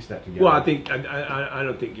you piece that together? Well, I think I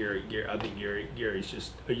don't think Gary. I think Gary's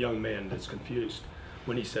just a young man that's confused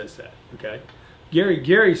when he says that. Okay,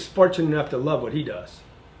 Gary's fortunate enough to love what he does,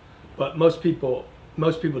 but most people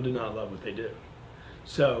do not love what they do.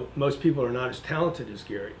 So most people are not as talented as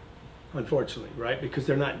Gary, unfortunately, right? Because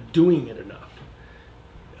they're not doing it enough.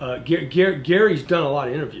 Gary's done a lot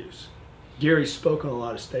of interviews. Gary's spoken on a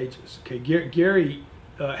lot of stages. Okay, Gary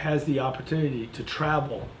has the opportunity to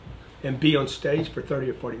travel and be on stage for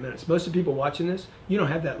 30 or 40 minutes. Most of the people watching this, you don't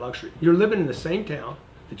have that luxury. You're living in the same town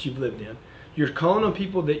that you've lived in. You're calling on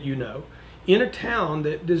people that you know in a town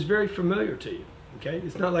that is very familiar to you. Okay,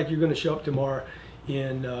 it's not like you're going to show up tomorrow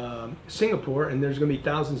in Singapore and there's going to be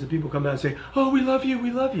thousands of people come out and say, "Oh, we love you,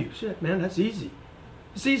 we love you." Shit, man, that's easy.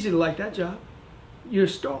 It's easy to like that job. You're a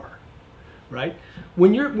star, right?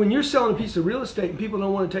 When you're selling a piece of real estate and people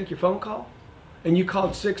don't want to take your phone call, and you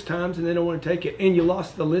called 6 times and they don't want to take it, and you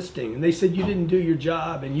lost the listing, and they said you didn't do your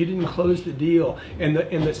job, and you didn't close the deal, and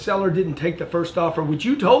the seller didn't take the first offer, which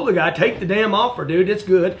you told the guy, take the damn offer, dude, it's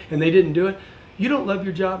good, and they didn't do it. You don't love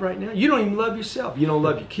your job right now. You don't even love yourself. You don't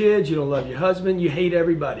love your kids. You don't love your husband. You hate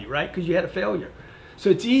everybody, right? Because you had a failure. So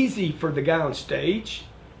it's easy for the guy on stage.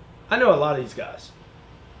 I know a lot of these guys.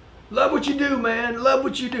 Love what you do, man. Love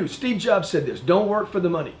what you do. Steve Jobs said this. Don't work for the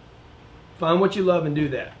money. Find what you love and do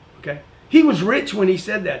that, okay? He was rich when he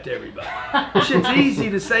said that to everybody. Shit's easy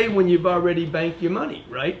to say when you've already banked your money,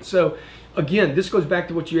 right? So again, this goes back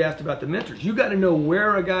to what you asked about the mentors. You got to know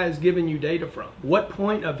where a guy is giving you data from. What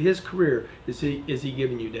point of his career is he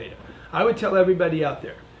giving you data? I would tell everybody out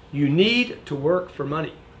there, you need to work for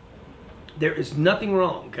money. There is nothing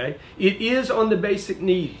wrong, okay? It is on the basic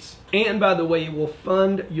needs. And by the way, it will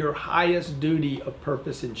fund your highest duty of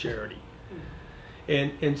purpose and charity.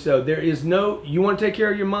 And so there is no, you want to take care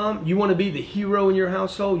of your mom? You want to be the hero in your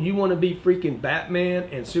household? You want to be freaking Batman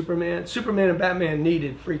and Superman? Superman and Batman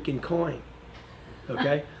needed freaking coin,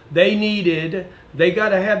 okay? They got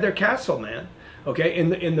to have their castle, man, okay?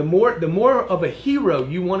 And the more of a hero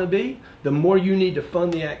you want to be, the more you need to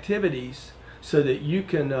fund the activities so that you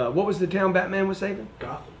can, what was the town Batman was saving?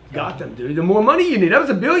 Gotham, dude. The more money you need. I was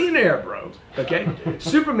a billionaire, bro. Okay?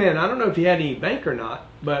 Superman, I don't know if he had any bank or not,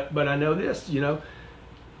 but I know this,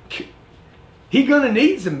 he gonna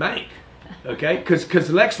need some bank. Okay?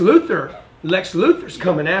 Because Lex Luthor's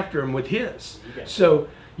coming after him with his. So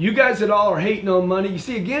you guys that all are hating on money, you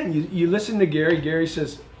see again, you listen to Gary. Gary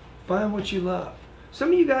says, find what you love.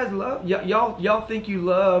 Some of you guys love, y'all think you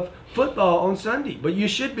love football on Sunday, but you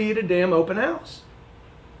should be at a damn open house.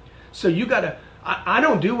 So you gotta, I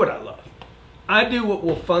don't do what I love. I do what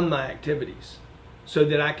will fund my activities. so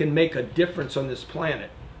that I can make a difference on this planet.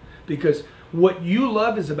 Because what you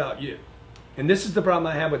love is about you. And this is the problem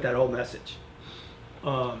I have with that whole message.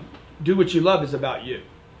 Do what you love is about you.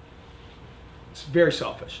 It's very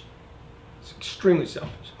selfish. It's extremely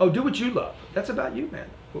selfish. Oh, do what you love. That's about you, man.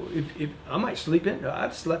 If I might sleep in,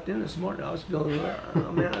 I've slept in this morning. I was feeling,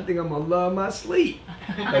 oh man, I think I'm gonna love my sleep.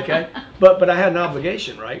 Okay, but I had an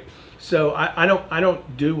obligation, right? So I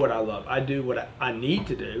don't do what I love. I do what I need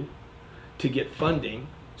to do to get funding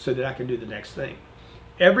so that I can do the next thing.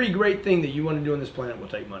 Every great thing that you want to do on this planet will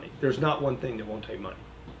take money. There's not one thing that won't take money.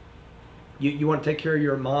 You want to take care of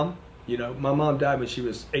your mom? You know, my mom died when she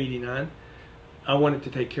was 89. I wanted to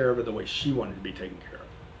take care of her the way she wanted to be taken care of,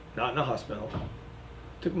 not in a hospital.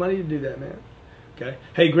 Took money to do that, man. Okay.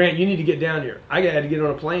 Hey, Grant, you need to get down here. I had to get on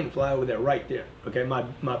a plane and fly over there right there. Okay.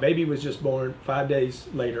 My baby was just born 5 days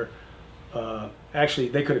later. Actually,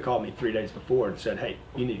 they could have called me 3 days before and said, "Hey,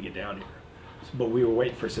 you need to get down here." But we were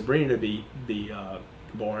waiting for Sabrina to be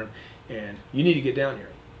born, and you need to get down here.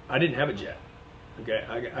 I didn't have a jet. Okay,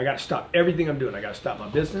 I got to stop everything I'm doing. I got to stop my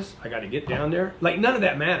business. I got to get down there. Like, none of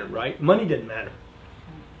that mattered, right? Money didn't matter.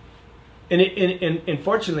 And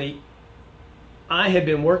fortunately, I had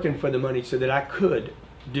been working for the money so that I could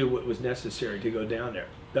do what was necessary to go down there.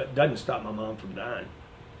 That doesn't stop my mom from dying,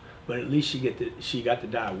 but at least she got to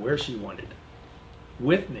die where she wanted,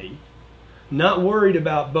 with me, not worried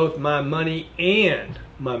about both my money and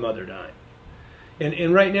my mother dying.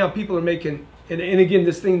 And right now, people are making. And again,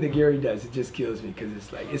 this thing that Gary does, it just kills me because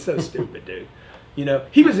it's like, it's so stupid, dude. You know,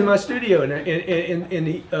 he was in my studio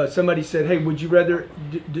and somebody said, "Hey, would you rather,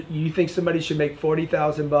 do you think somebody should make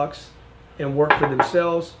 $40,000 and work for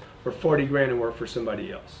themselves, or 40 grand and work for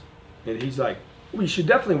somebody else?" And he's like, "Well, you should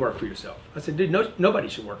definitely work for yourself." I said, "Dude, nobody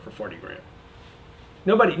should work for 40 grand.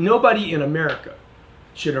 Nobody in America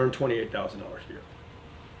should earn $28,000 a year.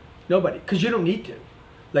 Nobody, because you don't need to.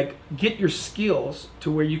 Like, get your skills to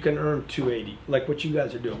where you can earn 280, like what you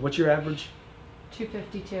guys are doing. What's your average?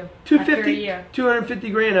 252. 250, after a year. 250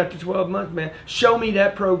 grand after 12 months, man. Show me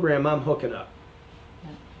that program, I'm hooking up.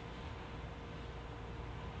 Yeah.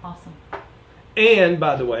 Awesome. And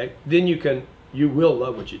by the way, then you will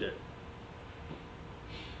love what you do,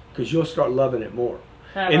 because you'll start loving it more.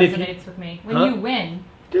 That and resonates with me. When you win,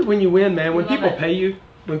 dude, when you win, man, when love people it. pay you,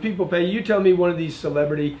 you tell me one of these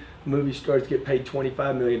celebrity movie stars get paid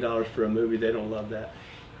 $25 million for a movie, they don't love that.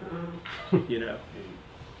 You know.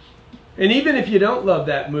 And even if you don't love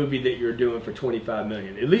that movie that you're doing for $25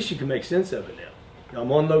 million, at least you can make sense of it now.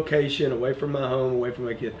 I'm on location, away from my home, away from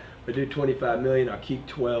my kids. If I do $25 million, I'll keep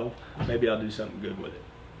 12. Maybe I'll do something good with it.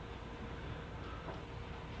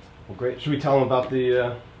 Well, great. Should we tell them about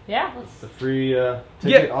the let's. free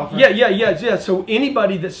ticket offer? Yeah. So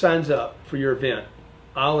anybody that signs up for your event,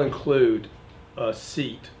 I'll include a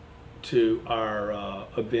seat to our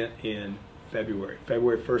event in February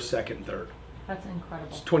 1st, 2nd, and 3rd. That's incredible.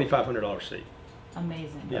 It's $2,500 seat.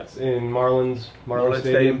 Amazing. Yeah. It's in Marlins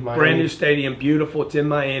Stadium, Miami. brand new stadium, beautiful. It's in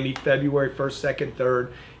Miami, February 1st, 2nd,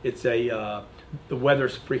 3rd. It's the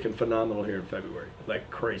weather's freaking phenomenal here in February, like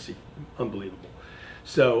crazy, unbelievable.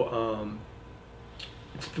 So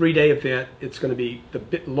it's a 3-day event. It's going to be the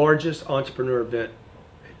largest entrepreneur event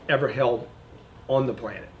ever held on the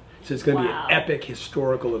planet. So it's going to be an epic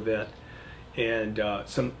historical event, and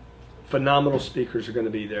some phenomenal speakers are going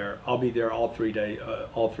to be there. I'll be there all 3 days,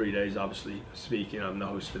 obviously speaking. I'm the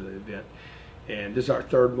host of the event, and this is our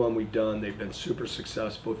 3rd one we've done. They've been super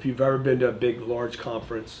successful. If you've ever been to a big, large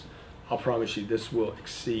conference, I'll promise you this will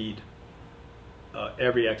exceed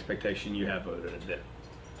every expectation you have of an event.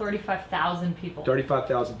 35,000 people.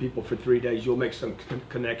 35,000 people for 3 days. You'll make some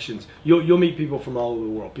connections. You'll meet people from all over the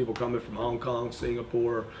world. People coming from Hong Kong,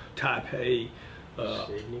 Singapore, Taipei,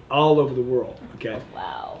 all over the world. Okay.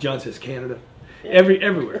 Wow. John says Canada,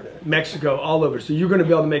 everywhere, Mexico, all over. So you're going to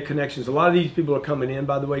be able to make connections. A lot of these people are coming in,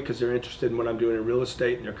 by the way, because they're interested in what I'm doing in real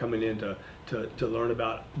estate, and they're coming in to learn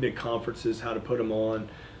about big conferences, how to put them on,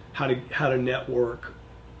 how to network.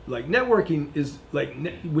 Like, networking is like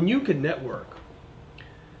when you can network.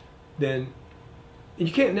 Then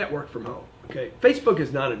you can't network from home. Okay, Facebook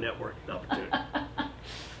is not a networking opportunity.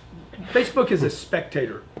 Facebook is a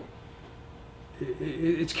spectator.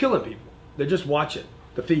 It's killing people. They're just watching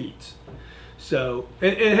the feeds. So,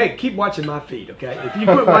 and hey, keep watching my feed, okay? If you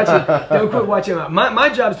quit watching, don't quit watching. My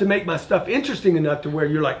job is to make my stuff interesting enough to where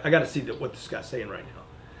you're like, I got to see what this guy's saying right now.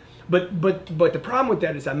 But the problem with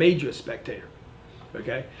that is I made you a spectator.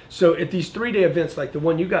 Okay, so at these 3-day events like the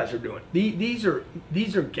one you guys are doing, these are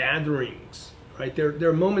gatherings, right?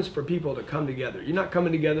 They're moments for people to come together. You're not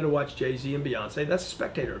coming together to watch Jay-Z and Beyonce. That's a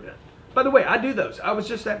spectator event. By the way, I do those. I was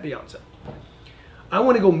just at Beyonce. I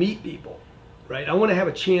want to go meet people, right? I want to have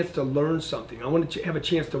a chance to learn something. I want to have a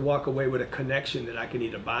chance to walk away with a connection that I can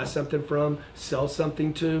either buy something from, sell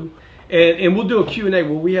something to. And we'll do a Q&A.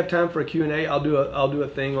 Will we have time for a Q&A? I'll do a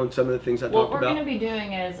thing on some of the things I talked about. What we're going to be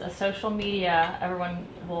doing is a social media. Everyone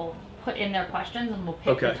will put in their questions, and we'll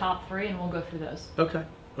pick the top 3, and we'll go through those. Okay.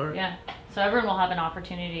 All right. Yeah. So everyone will have an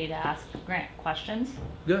opportunity to ask Grant questions.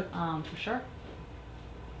 Good. For sure.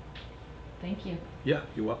 Thank you. Yeah,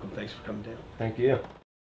 you're welcome. Thanks for coming down. Thank you.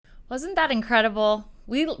 Wasn't that incredible?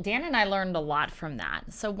 Dan and I learned a lot from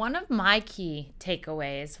that. So one of my key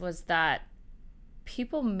takeaways was that I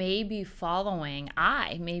may be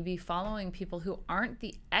following people who aren't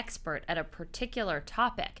the expert at a particular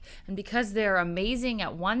topic. And because they're amazing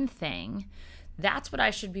at one thing, that's what I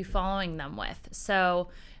should be following them with. So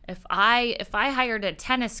if I hired a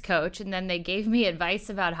tennis coach and then they gave me advice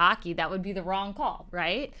about hockey, that would be the wrong call,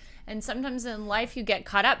 right? And sometimes in life you get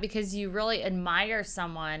caught up because you really admire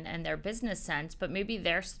someone and their business sense, but maybe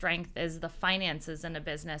their strength is the finances in a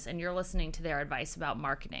business and you're listening to their advice about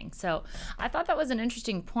marketing. So I thought that was an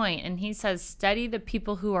interesting point. And he says, study the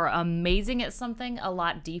people who are amazing at something a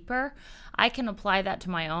lot deeper. I can apply that to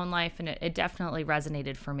my own life, and it definitely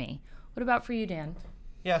resonated for me. What about for you, Dan?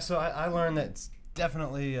 Yeah, so I learned that it's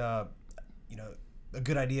definitely a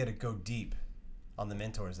good idea to go deep on the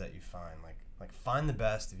mentors that you find. Like find the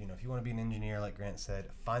best. If you want to be an engineer, like Grant said,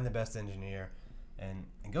 find the best engineer and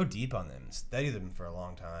go deep on them. Study them for a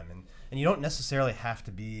long time. And you don't necessarily have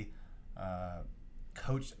to be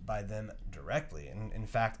coached by them directly. And in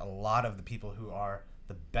fact, a lot of the people who are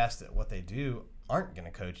the best at what they do aren't going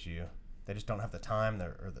to coach you. They just don't have the time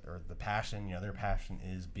or the passion. Their passion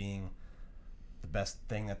is being the best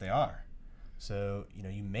thing that they are. So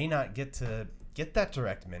you may not get to get that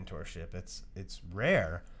direct mentorship. It's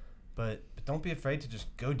rare, but don't be afraid to just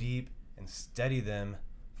go deep and study them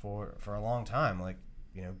for a long time. Like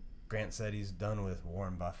Grant said, he's done with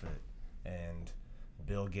Warren Buffett and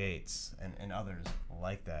Bill Gates and others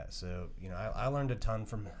like that. So I learned a ton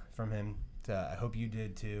from him. I hope you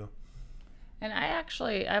did too. And I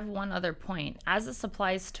have one other point. As this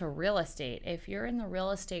applies to real estate, if you're in the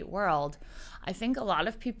real estate world, I think a lot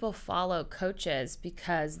of people follow coaches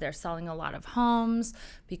because they're selling a lot of homes,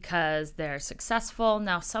 because they're successful.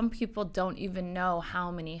 Now, some people don't even know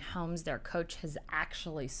how many homes their coach has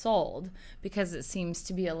actually sold because it seems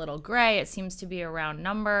to be a little gray. It seems to be a round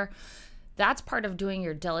number. That's part of doing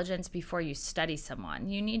your diligence before you study someone.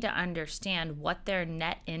 You need to understand what their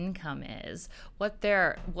net income is, what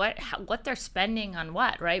they're spending on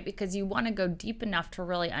what, right? Because you want to go deep enough to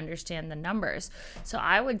really understand the numbers. So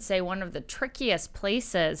I would say one of the trickiest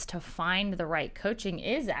places to find the right coaching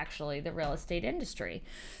is actually the real estate industry.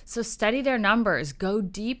 So study their numbers, go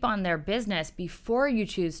deep on their business before you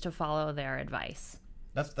choose to follow their advice.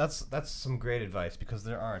 That's some great advice, because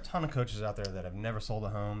there are a ton of coaches out there that have never sold a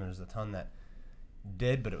home. There's a ton that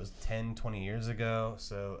did, but it was 10, 20 years ago.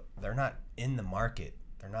 So they're not in the market.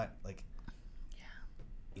 They're not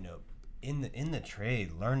in the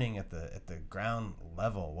trade, learning at the ground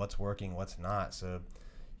level what's working, what's not. So,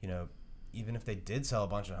 even if they did sell a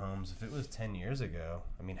bunch of homes, if it was 10 years ago,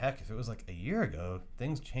 heck, if it was like a year ago,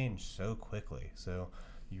 things change so quickly. So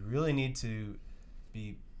you really need to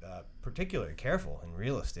be particularly careful in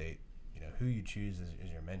real estate, who you choose as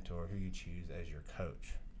your mentor, who you choose as your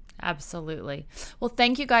coach. Absolutely. Well,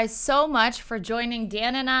 thank you guys so much for joining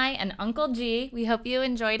Dan and I and Uncle G. We hope you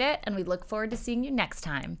enjoyed it, and we look forward to seeing you next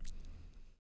time.